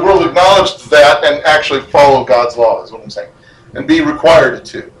world acknowledged that and actually follow God's law is what I'm saying, and be required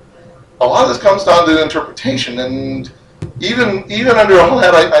to. A lot of this comes down to interpretation, and even under all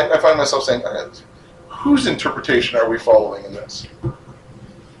that, I find myself saying, whose interpretation are we following in this?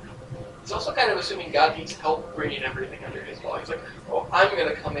 It's also kind of assuming God needs help bringing everything under his law. He's like, oh, I'm going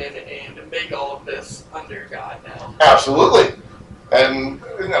to come in and make all of this under God now. Absolutely. And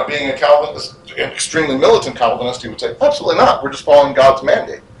being a Calvinist, an extremely militant Calvinist, he would say, absolutely not. We're just following God's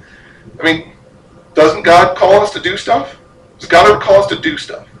mandate. I mean, doesn't God call us to do stuff? Does God ever call us to do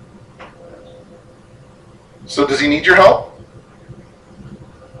stuff? So does he need your help?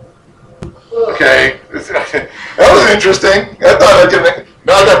 Okay. That was interesting. I thought I'd get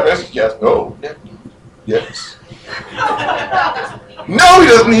no, I got this. Yes, no. Yes. No, he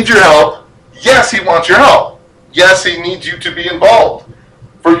doesn't need your help. Yes, he wants your help. Yes, he needs you to be involved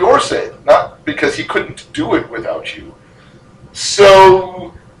for your sake, not because he couldn't do it without you.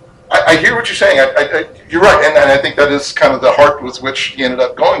 So, I hear what you're saying. You're right, and I think that is kind of the heart with which he ended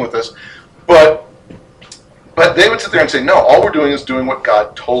up going with this. But they would sit there and say, no, all we're doing is doing what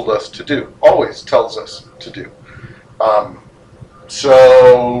God told us to do, always tells us to do.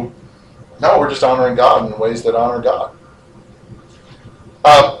 So, no, we're just honoring God in ways that honor God.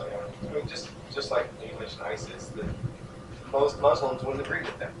 Just like you mentioned ISIS, most Muslims wouldn't agree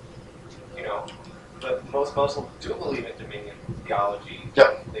with them. But most Muslims do believe in dominion theology.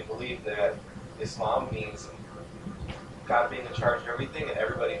 Yep. They believe that Islam means God being in charge of everything and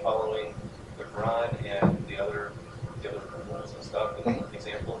everybody following the Quran and the other rules and stuff and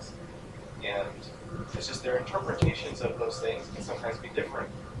examples. And it's just their interpretations of those things can sometimes be different.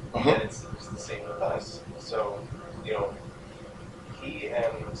 And it's the same with us. So, he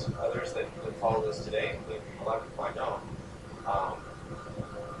and others that follow this today, a lot of people I know,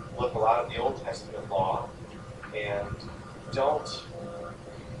 look a lot at the Old Testament law and don't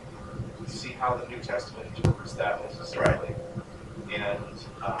see how the New Testament interprets that necessarily. Right. And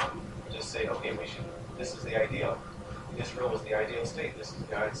just say, okay, this is the ideal. Israel was the ideal state. This is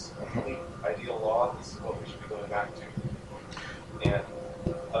God's complete ideal law. This is what we should be going back to. And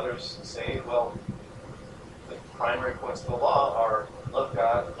others say, well, the primary points of the law are love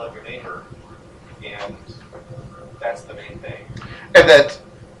God, love your neighbor, and that's the main thing. And that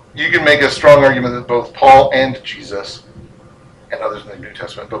you can make a strong argument that both Paul and Jesus, and others in the New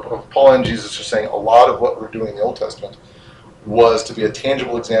Testament, but both Paul and Jesus are saying a lot of what we're doing in the Old Testament was to be a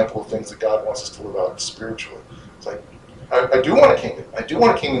tangible example of things that God wants us to live out spiritually. It's like, I do want a kingdom. I do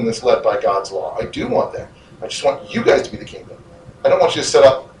want a kingdom that's led by God's law. I do want that. I just want you guys to be the kingdom. I don't want you to set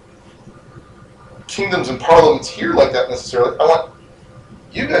up kingdoms and parliaments here like that necessarily. I want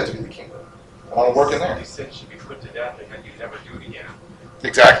you guys to be the kingdom. I want to work in there. These sins should be put to death and then you never do it again.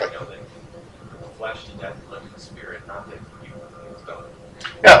 Exactly. The flesh to death, but the spirit, not that it's done.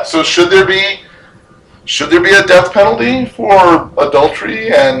 Yeah, so should there be a death penalty for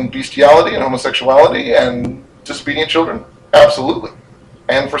adultery and bestiality and homosexuality and disobedient children? Absolutely.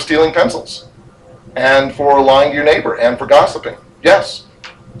 And for stealing pencils. And for lying to your neighbor. And for gossiping. Yes.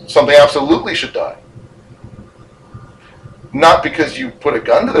 Something absolutely should die. not because you put a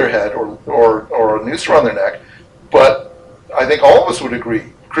gun to their head or a noose around their neck, but I think all of us would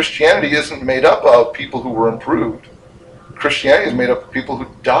agree, Christianity isn't made up of people who were improved. Christianity is made up of people who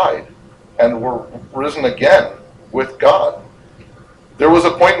died and were risen again with God. There was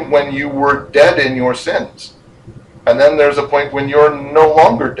a point when you were dead in your sins. And then there's a point when you're no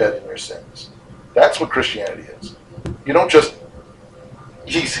longer dead in your sins. That's what Christianity is. You don't just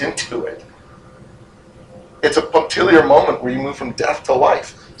ease into it. It's a punctiliar moment where you move from death to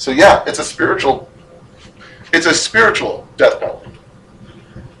life. So yeah, it's a spiritual death penalty.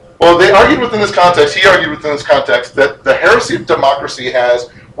 Well, they argued within this context, he argued within this context, that the heresy of democracy has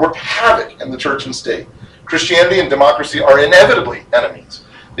worked havoc in the church and state. Christianity and democracy are inevitably enemies.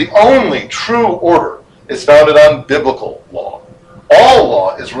 The only true order is founded on biblical law. All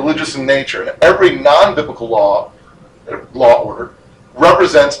law is religious in nature, and every non-biblical law order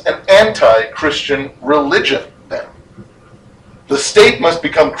represents an anti-Christian religion then. The state must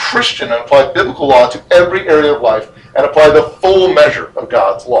become Christian and apply biblical law to every area of life and apply the full measure of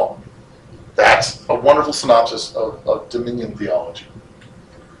God's law. That's a wonderful synopsis of dominion theology.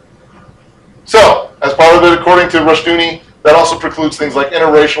 So, as part of it, according to Rushdoony, that also precludes things like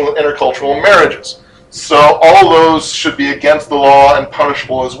interracial and intercultural marriages. So all those should be against the law and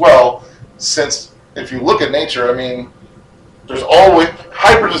punishable as well, since if you look at nature, I mean, there's always,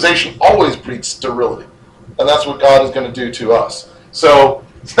 hybridization always breeds sterility. And that's what God is going to do to us. So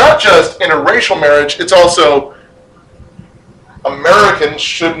it's not just interracial marriage, it's also Americans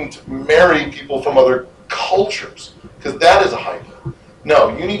shouldn't marry people from other cultures, because that is a hybrid.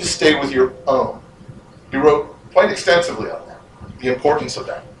 No, you need to stay with your own. He wrote quite extensively on that, the importance of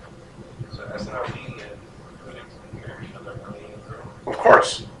that. So as an Armenian, could marry another Armenian girl? Of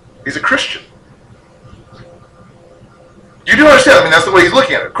course. He's a Christian. You do understand, I mean, that's the way he's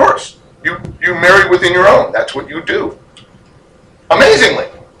looking at it, of course. You marry within your own. That's what you do. Amazingly.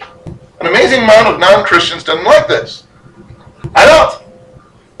 An amazing amount of non-Christians doesn't like this. I don't.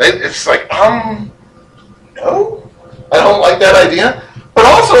 It's like, no. I don't like that idea. But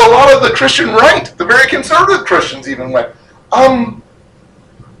also a lot of the Christian right, the very conservative Christians even went, no.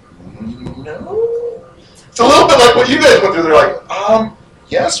 It's a little bit like what you guys went through. They're like,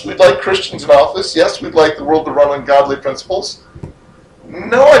 yes, we'd like Christians in office. Yes, we'd like the world to run on godly principles.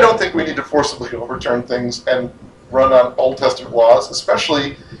 No, I don't think we need to forcibly overturn things and run on Old Testament laws,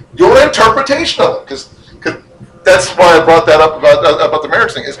 especially your interpretation of them. Because that's why I brought that up about the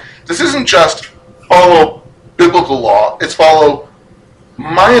marriage thing. Is this isn't just follow biblical law, it's follow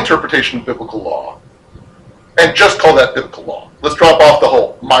my interpretation of biblical law, and just call that biblical law. Let's drop off the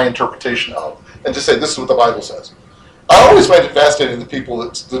whole my interpretation of, and just say this is what the Bible says. I always find it fascinating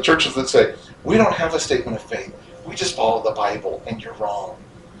the churches that say, we don't have a statement of faith, we just follow the Bible, and you're wrong.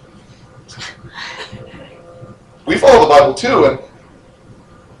 We follow the Bible too, and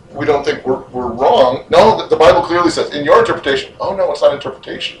we don't think we're wrong. No, the Bible clearly says, in your interpretation, oh no, it's not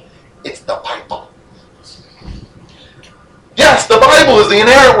interpretation, it's the Bible. Yes, the Bible is the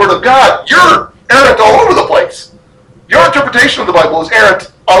inerrant word of God. You're errant all over the place. Your interpretation of the Bible is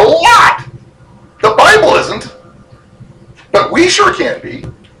errant a lot. The Bible isn't. But we sure can be.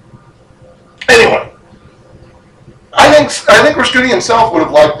 Anyway, I think Rushdoony himself would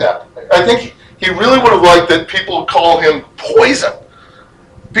have liked that. I think he really would have liked that people call him poison.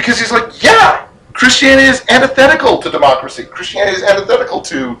 Because he's like, yeah, Christianity is antithetical to democracy. Christianity is antithetical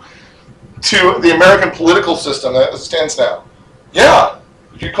to the American political system that stands now. Yeah,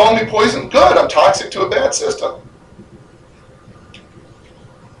 if you call me poison, good, I'm toxic to a bad system.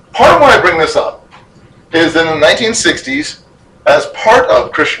 Part of why I bring this up is that in the 1960s, as part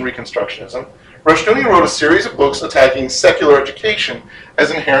of Christian Reconstructionism, Rushdoony wrote a series of books attacking secular education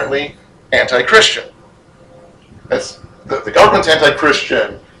as inherently anti-Christian. As the government's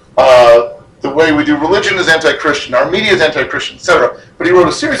anti-Christian, the way we do religion is anti-Christian, our media is anti-Christian, etc. But he wrote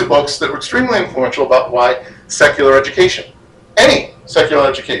a series of books that were extremely influential about why secular education, any secular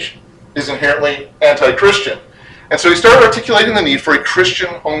education, is inherently anti-Christian. And so he started articulating the need for a Christian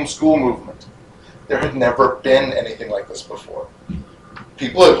homeschool movement. There had never been anything like this before.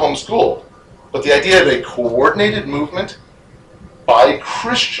 People had homeschooled, but the idea of a coordinated movement by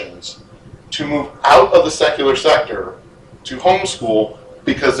Christians to move out of the secular sector to homeschool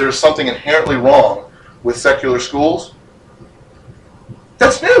because there's something inherently wrong with secular schools,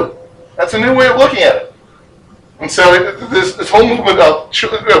 that's new. That's a new way of looking at it. And so this whole movement of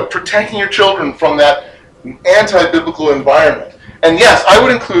protecting your children from that anti-biblical environment. And yes, I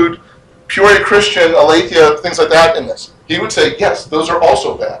would include Peoria Christian, Aletheia, things like that in this. He would say, yes, those are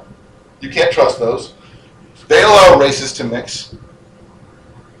also bad. You can't trust those. They allow races to mix.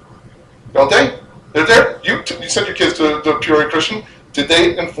 Don't they? They're there. You sent your kids to the Peoria Christian. Did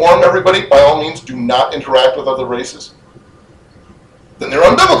they inform everybody, by all means, do not interact with other races? Then they're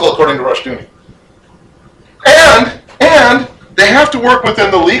unbiblical, according to Rushdoony. And they have to work within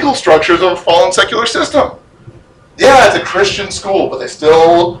the legal structures of a fallen secular system. Yeah, it's a Christian school, but they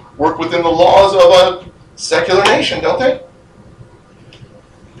still work within the laws of a secular nation, don't they?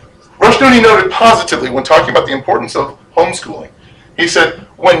 Rushdoony noted positively when talking about the importance of homeschooling. He said,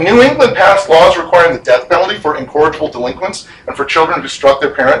 when New England passed laws requiring the death penalty for incorrigible delinquents and for children who struck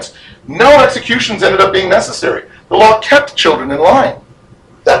their parents, no executions ended up being necessary. The law kept children in line.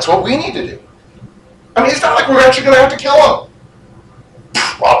 That's what we need to do. I mean, it's not like we're actually going to have to kill them.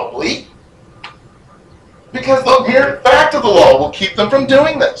 Probably. Because the mere fact of the law will keep them from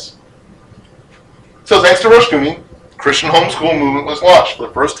doing this. So thanks to Rushdoony, the Christian homeschool movement was launched. For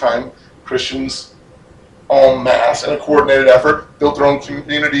the first time, Christians en masse, in a coordinated effort, built their own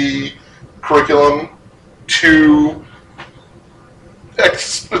community curriculum to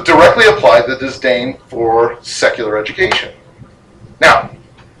directly apply the disdain for secular education. Now,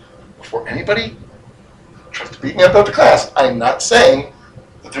 before anybody tries to beat me up after class, I'm not saying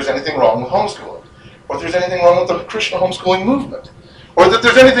that there's anything wrong with homeschooling, or there's anything wrong with the Christian homeschooling movement, or that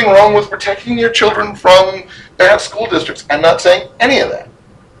there's anything wrong with protecting your children from bad school districts. I'm not saying any of that.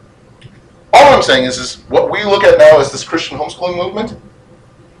 All I'm saying is what we look at now as this Christian homeschooling movement,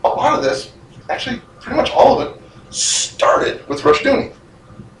 a lot of this, actually pretty much all of it, started with Rushdoony,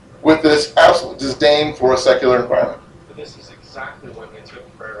 with this absolute disdain for a secular environment. But this is exactly when they took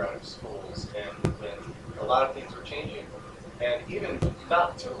prayer out of schools and when a lot of things were changing. And even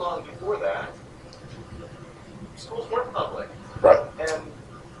not too long before that, schools weren't public. Right. And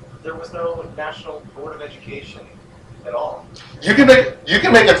there was no National Board of Education at all. You can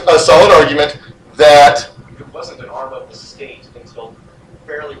make a solid argument that It wasn't an arm of the state until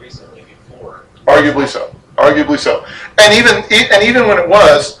fairly recently before. arguably so. And even when it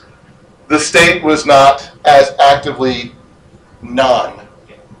was, the state was not as actively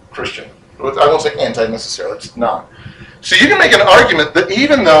non-Christian. I won't say anti necessarily, it's non. So you can make an argument that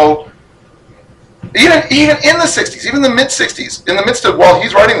even in the 60s, even the mid-60s, in the midst of, while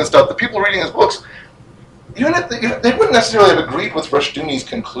he's writing this stuff, the people reading his books, even if they wouldn't necessarily have agreed with Rushdoony's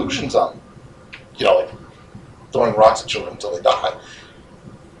conclusions on, like throwing rocks at children until they die.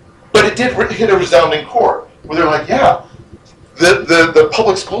 But it did hit a resounding chord, where they're like, yeah, the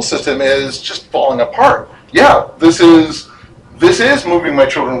public school system is just falling apart. Yeah, this is moving my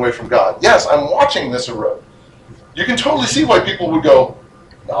children away from God. Yes, I'm watching this erode. You can totally see why people would go,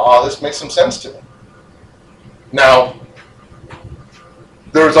 nah, this makes some sense to me. Now,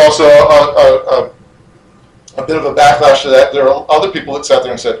 there's also a bit of a backlash to that. There are other people that sat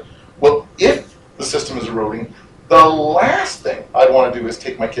there and said, well, if the system is eroding, the last thing I want to do is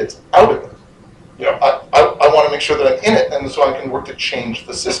take my kids out of it. I want to make sure that I'm in it, and so I can work to change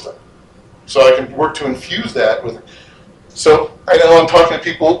the system. So I can work to infuse that with. So I know I'm talking to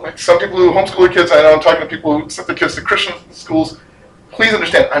people, some people who homeschool their kids. I know I'm talking to people who send their kids to Christian schools. Please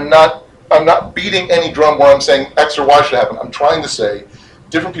understand, I'm not beating any drum where I'm saying X or Y should happen. I'm trying to say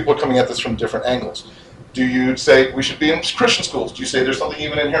different people are coming at this from different angles. Do you say we should be in Christian schools? Do you say there's something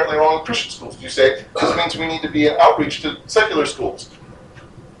even inherently wrong with Christian schools? Do you say this means we need to be in outreach to secular schools?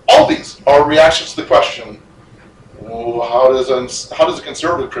 All these are reactions to the question: how does a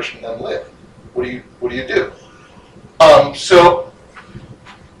conservative Christian then live? What do you do? So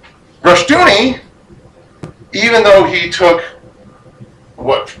Rushdoony, even though he took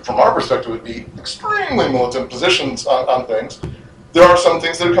what, from our perspective, would be extremely militant positions on things, there are some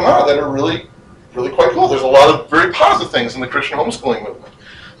things that have come out that are really, really quite cool. There's a lot of very positive things in the Christian homeschooling movement.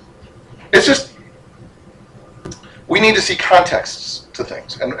 It's just we need to see contexts to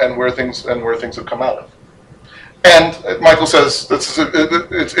things and where things have come out of. And Michael says it's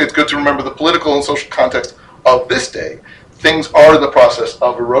good to remember the political and social context of this day. Things are in the process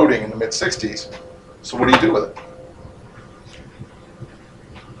of eroding in the mid-60s. So what do you do with it?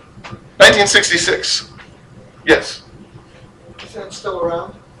 1966. Yes. Is that still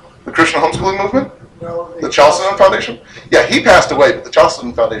around? The Christian homeschooling movement? No. The Chalcedon Foundation? Yeah, he passed away, but the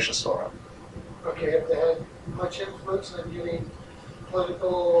Chalcedon Foundation is still around. Okay, have they had much influence on giving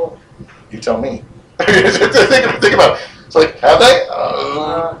political? You tell me. think about it. It's like, have they?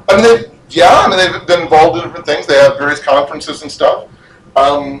 They've been involved in different things. They have various conferences and stuff.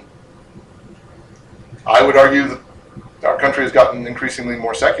 I would argue that our country has gotten increasingly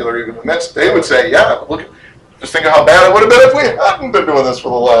more secular, even in the midst. They would say, yeah, look, just think of how bad it would have been if we hadn't been doing this for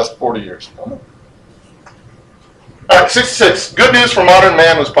the last 40 years. All right, 66. Good News for Modern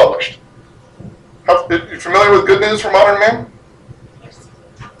Man was published. Are you familiar with Good News for Modern Man? Yes.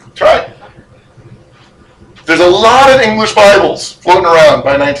 Try it. There's a lot of English Bibles floating around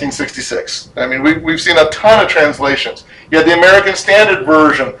by 1966. I mean, we've seen a ton of translations. You had the American Standard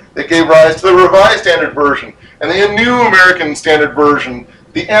Version that gave rise to the Revised Standard Version, and the New American Standard Version,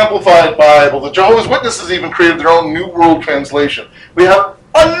 the Amplified Bible. The Jehovah's Witnesses even created their own New World Translation. We have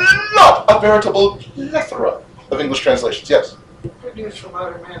a lot, a veritable plethora of English translations. Yes? Good News for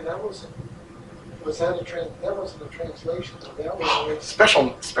Modern Man, that wasn't a translation, that was a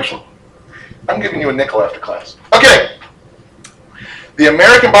Special. I'm giving you a nickel after class. Okay. The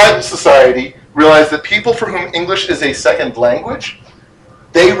American Bible Society realized that people for whom English is a second language,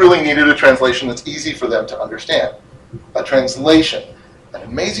 they really needed a translation that's easy for them to understand. A translation. An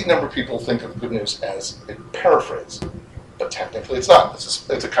amazing number of people think of Good News as a paraphrase, but technically it's not.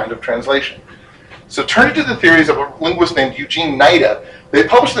 It's a kind of translation. So turning to the theories of a linguist named Eugene Nida, they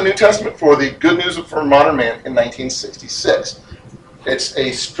published the New Testament for the Good News for Modern Man in 1966. It's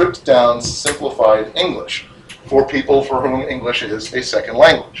a stripped down, simplified English for people for whom English is a second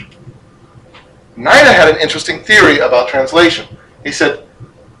language. Nida had an interesting theory about translation. He said,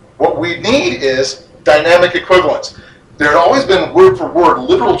 what we need is dynamic equivalence. There had always been word-for-word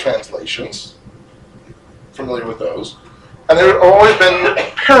literal translations, familiar with those, and there had always been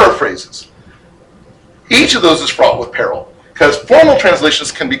paraphrases. Each of those is fraught with peril, because formal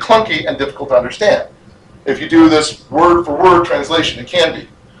translations can be clunky and difficult to understand. If you do this word-for-word translation, it can be.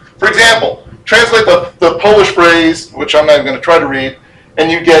 For example, translate the Polish phrase, which I'm not even going to try to read,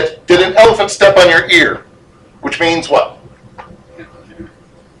 and you get, did an elephant step on your ear? Which means what?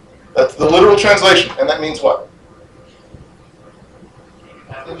 That's the literal translation, and that means what?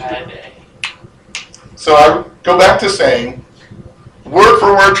 Have a bad day. So I go back to saying,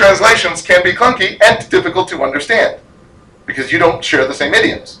 word-for-word translations can be clunky and difficult to understand, because you don't share the same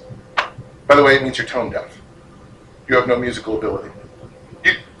idioms. By the way, it means you're tone deaf. You have no musical ability.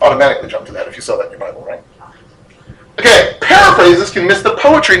 You automatically jump to that if you saw that in your Bible, right? Okay, paraphrases can miss the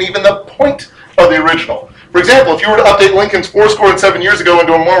poetry and even the point of the original. For example, if you were to update Lincoln's 7 years ago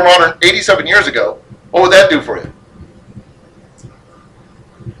into a more modern 87 years ago, what would that do for you?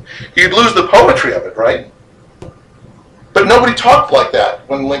 You'd lose the poetry of it, right? But nobody talked like that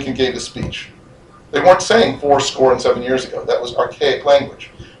when Lincoln gave his speech. They weren't saying 7 years ago. That was archaic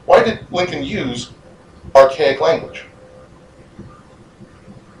language. Why did Lincoln use archaic language?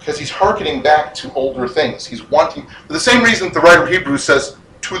 Because he's hearkening back to older things. He's wanting, for the same reason the writer of Hebrews says,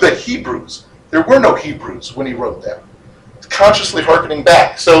 to the Hebrews. There were no Hebrews when he wrote that. It's consciously hearkening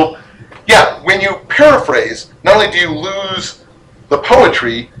back. So, yeah, when you paraphrase, not only do you lose the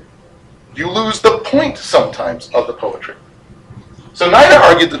poetry, you lose the point sometimes of the poetry. So Nida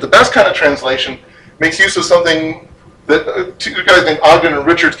argued that the best kind of translation makes use of something that two guys named Ogden and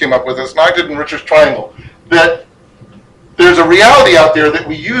Richards came up with, this Ogden and Richards triangle, that there's a reality out there that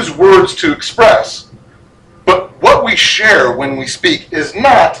we use words to express, but what we share when we speak is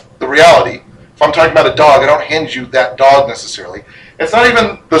not the reality. If I'm talking about a dog, I don't hand you that dog necessarily. It's not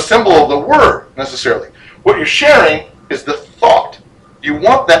even the symbol of the word necessarily. What you're sharing is the thought. You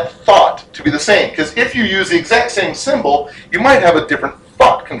want that thought to be the same, because if you use the exact same symbol, you might have a different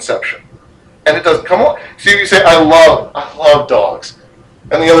thought conception. And it doesn't come on. See, if you say, I love dogs.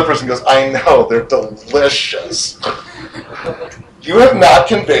 And the other person goes, I know, they're delicious. You have not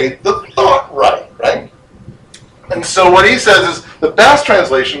conveyed the thought right? And so what he says is the best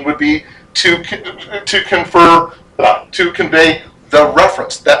translation would be to convey the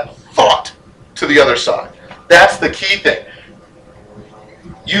reference, that thought, to the other side. That's the key thing.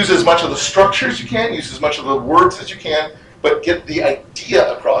 Use as much of the structure as you can, use as much of the words as you can, but get the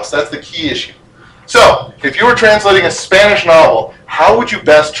idea across. That's the key issue. So, if you were translating a Spanish novel, how would you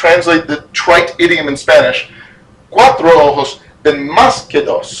best translate the trite idiom in Spanish, cuatro ojos ven más que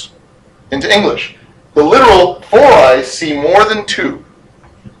dos, into English? The literal 4 eyes see more than 2.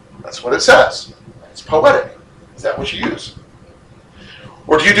 That's what it says. It's poetic. Is that what you use?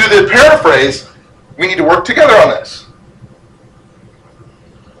 Or do you do the paraphrase, we need to work together on this?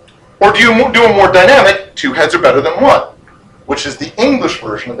 Or do you do a more dynamic, 2 heads are better than 1, which is the English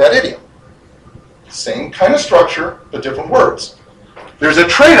version of that idiom? Same kind of structure, but different words. There's a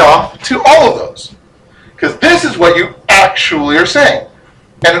trade-off to all of those, because this is what you actually are saying.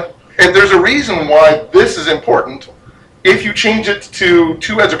 And there's a reason why this is important. If you change it to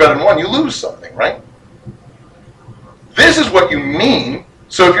 2 heads are better than 1, you lose something, right? This is what you mean.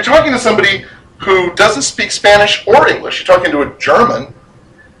 So if you're talking to somebody who doesn't speak Spanish or English, you're talking to a German,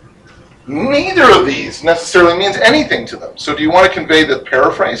 neither of these necessarily means anything to them. So do you want to convey the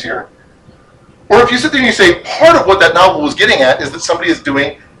paraphrase here? Or if you sit there and you say, part of what that novel was getting at is that somebody is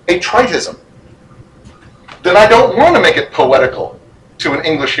doing a tritism, then I don't want to make it poetical to an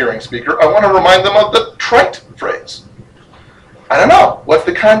English hearing speaker, I want to remind them of the trite phrase. I don't know. What's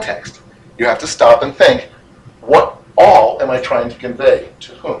the context? You have to stop and think, what all am I trying to convey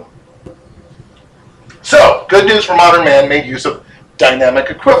to whom? So, Good News for Modern Man made use of dynamic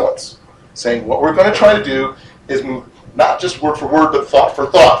equivalence, saying what we're going to try to do is move not just word for word, but thought for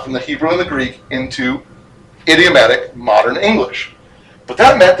thought from the Hebrew and the Greek into idiomatic modern English. But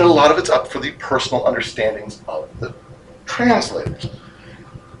that meant that a lot of it's up for the personal understandings of the translators.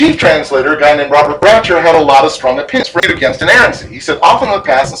 The chief translator, a guy named Robert Bratcher, had a lot of strong opinions for and against inerrancy. He said, often in the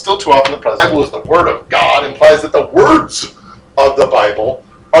past and still too often in the present, the Bible is the Word of God, implies that the words of the Bible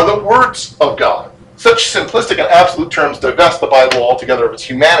are the words of God. Such simplistic and absolute terms divest the Bible altogether of its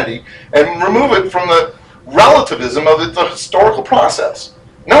humanity and remove it from the relativism of the historical process.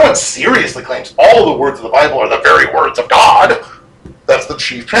 No one seriously claims all the words of the Bible are the very words of God. That's the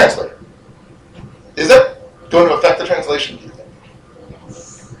chief translator. Is that going to affect the translation, do you think?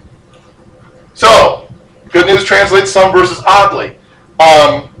 So, Good News translates some verses oddly.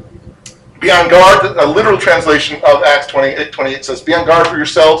 Be on guard, a literal translation of Acts 28 says, be on guard for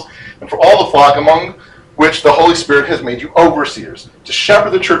yourselves and for all the flock among which the Holy Spirit has made you overseers, to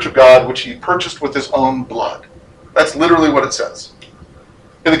shepherd the church of God, which he purchased with his own blood. That's literally what it says.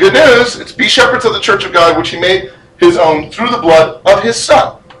 In the Good News, it's be shepherds of the church of God, which he made his own through the blood of his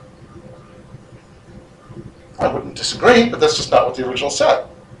Son. I wouldn't disagree, but that's just not what the original said.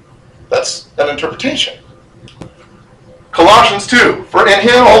 That's an interpretation. Colossians 2, for in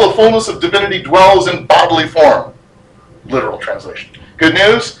him all the fullness of divinity dwells in bodily form. Literal translation. Good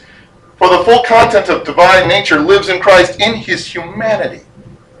News, for the full content of divine nature lives in Christ in his humanity.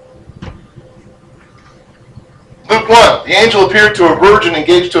 Luke 1, the angel appeared to a virgin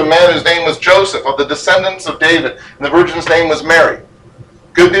engaged to a man whose name was Joseph, of the descendants of David, and the virgin's name was Mary.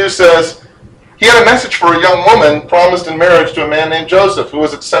 Good News says, he had a message for a young woman promised in marriage to a man named Joseph, who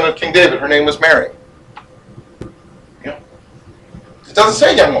was a descendant of King David. Her name was Mary. Yeah. It doesn't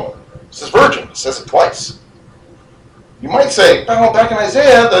say young woman. It says virgin. It says it twice. You might say, oh, back in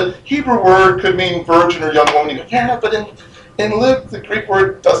Isaiah, the Hebrew word could mean virgin or young woman. You go, yeah, but in Luke, the Greek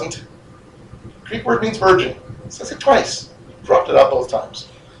word doesn't. The Greek word means virgin. It says it twice. Dropped it out both times.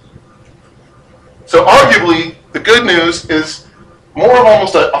 So arguably, the Good News is more of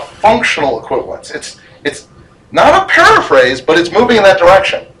almost a functional equivalence. It's not a paraphrase, but it's moving in that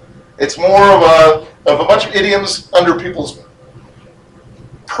direction. It's more of a bunch of idioms under people's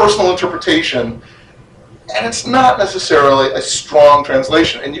personal interpretation, and it's not necessarily a strong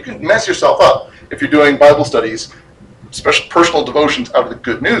translation. And you can mess yourself up if you're doing Bible studies, special personal devotions out of the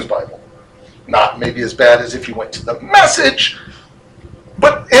Good News Bible. Not maybe as bad as if you went to the Message,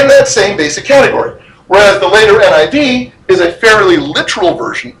 but in that same basic category. Whereas the later NIV is a fairly literal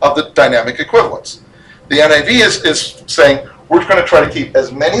version of the dynamic equivalence. The NIV is saying, we're going to try to keep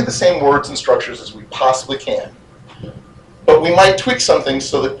as many of the same words and structures as we possibly can. But we might tweak some things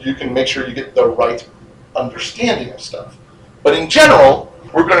so that you can make sure you get the right understanding of stuff. But in general,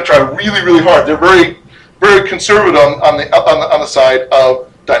 we're going to try really, really hard. They're very, very conservative on the side of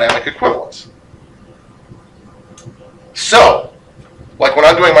dynamic equivalence. So, like when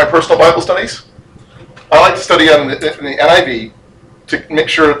I'm doing my personal Bible studies, I like to study in the NIV to make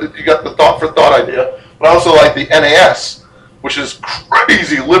sure that you got the thought for thought idea, but I also like the NAS, which is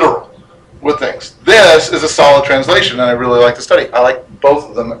crazy literal with things. This is a solid translation, and I really like to study. I like both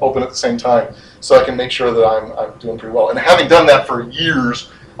of them open at the same time, so I can make sure that I'm doing pretty well. And having done that for years,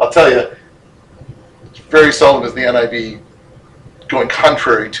 I'll tell you, very seldom is the NIV going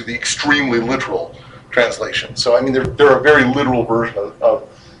contrary to the extremely literal translation. So, I mean, they're a very literal version of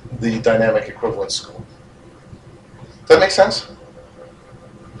the dynamic equivalence school. Does that make sense?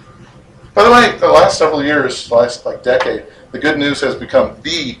 By the way, the last several years, last decade, the Good News has become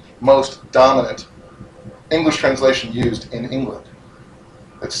the most dominant English translation used in England.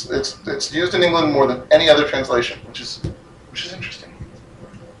 It's used in England more than any other translation, which is interesting.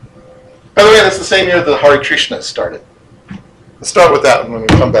 By the way, that's the same year that the Hare Krishnas started. Let's start with that when we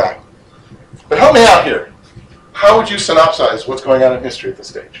come back. But help me out here. How would you synopsize what's going on in history at this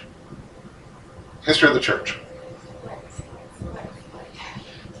stage? History of the church.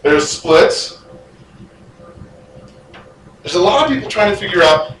 There's splits. There's a lot of people trying to figure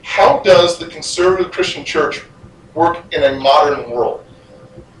out, how does the conservative Christian church work in a modern world?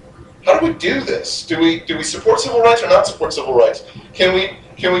 How do we do this? Do we support civil rights or not support civil rights? Can we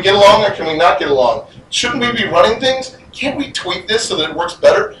get along or can we not get along? Shouldn't we be running things? Can't we tweak this so that it works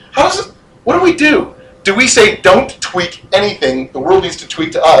better? What do we do? Do we say don't tweak anything, the world needs to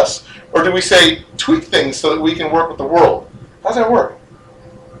tweak to us? Or do we say tweak things so that we can work with the world? How does that work?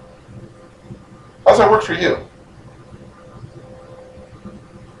 How does that work for you?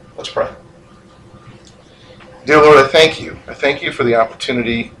 Let's pray. Dear Lord, I thank you. I thank you for the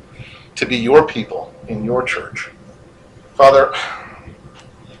opportunity to be your people in your church. Father,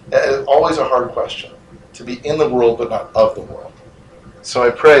 that is always a hard question, to be in the world but not of the world. So I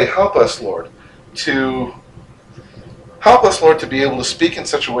pray, help us, Lord, to be able to speak in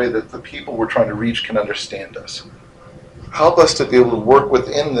such a way that the people we're trying to reach can understand us. Help us to be able to work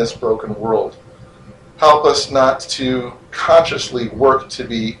within this broken world. Help us not to consciously work to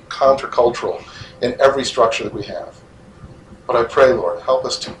be countercultural in every structure that we have. But I pray, Lord, help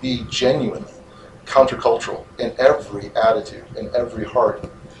us to be genuinely countercultural in every attitude, in every heart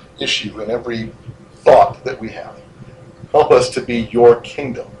issue, in every thought that we have. Help us to be your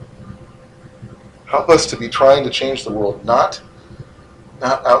kingdom. Help us to be trying to change the world, not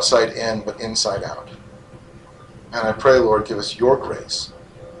outside in, but inside out. And I pray, Lord, give us your grace,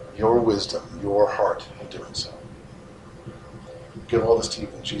 your wisdom, your heart in doing so. Give all this to you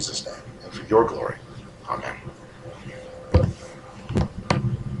in Jesus' name and for your glory. Amen.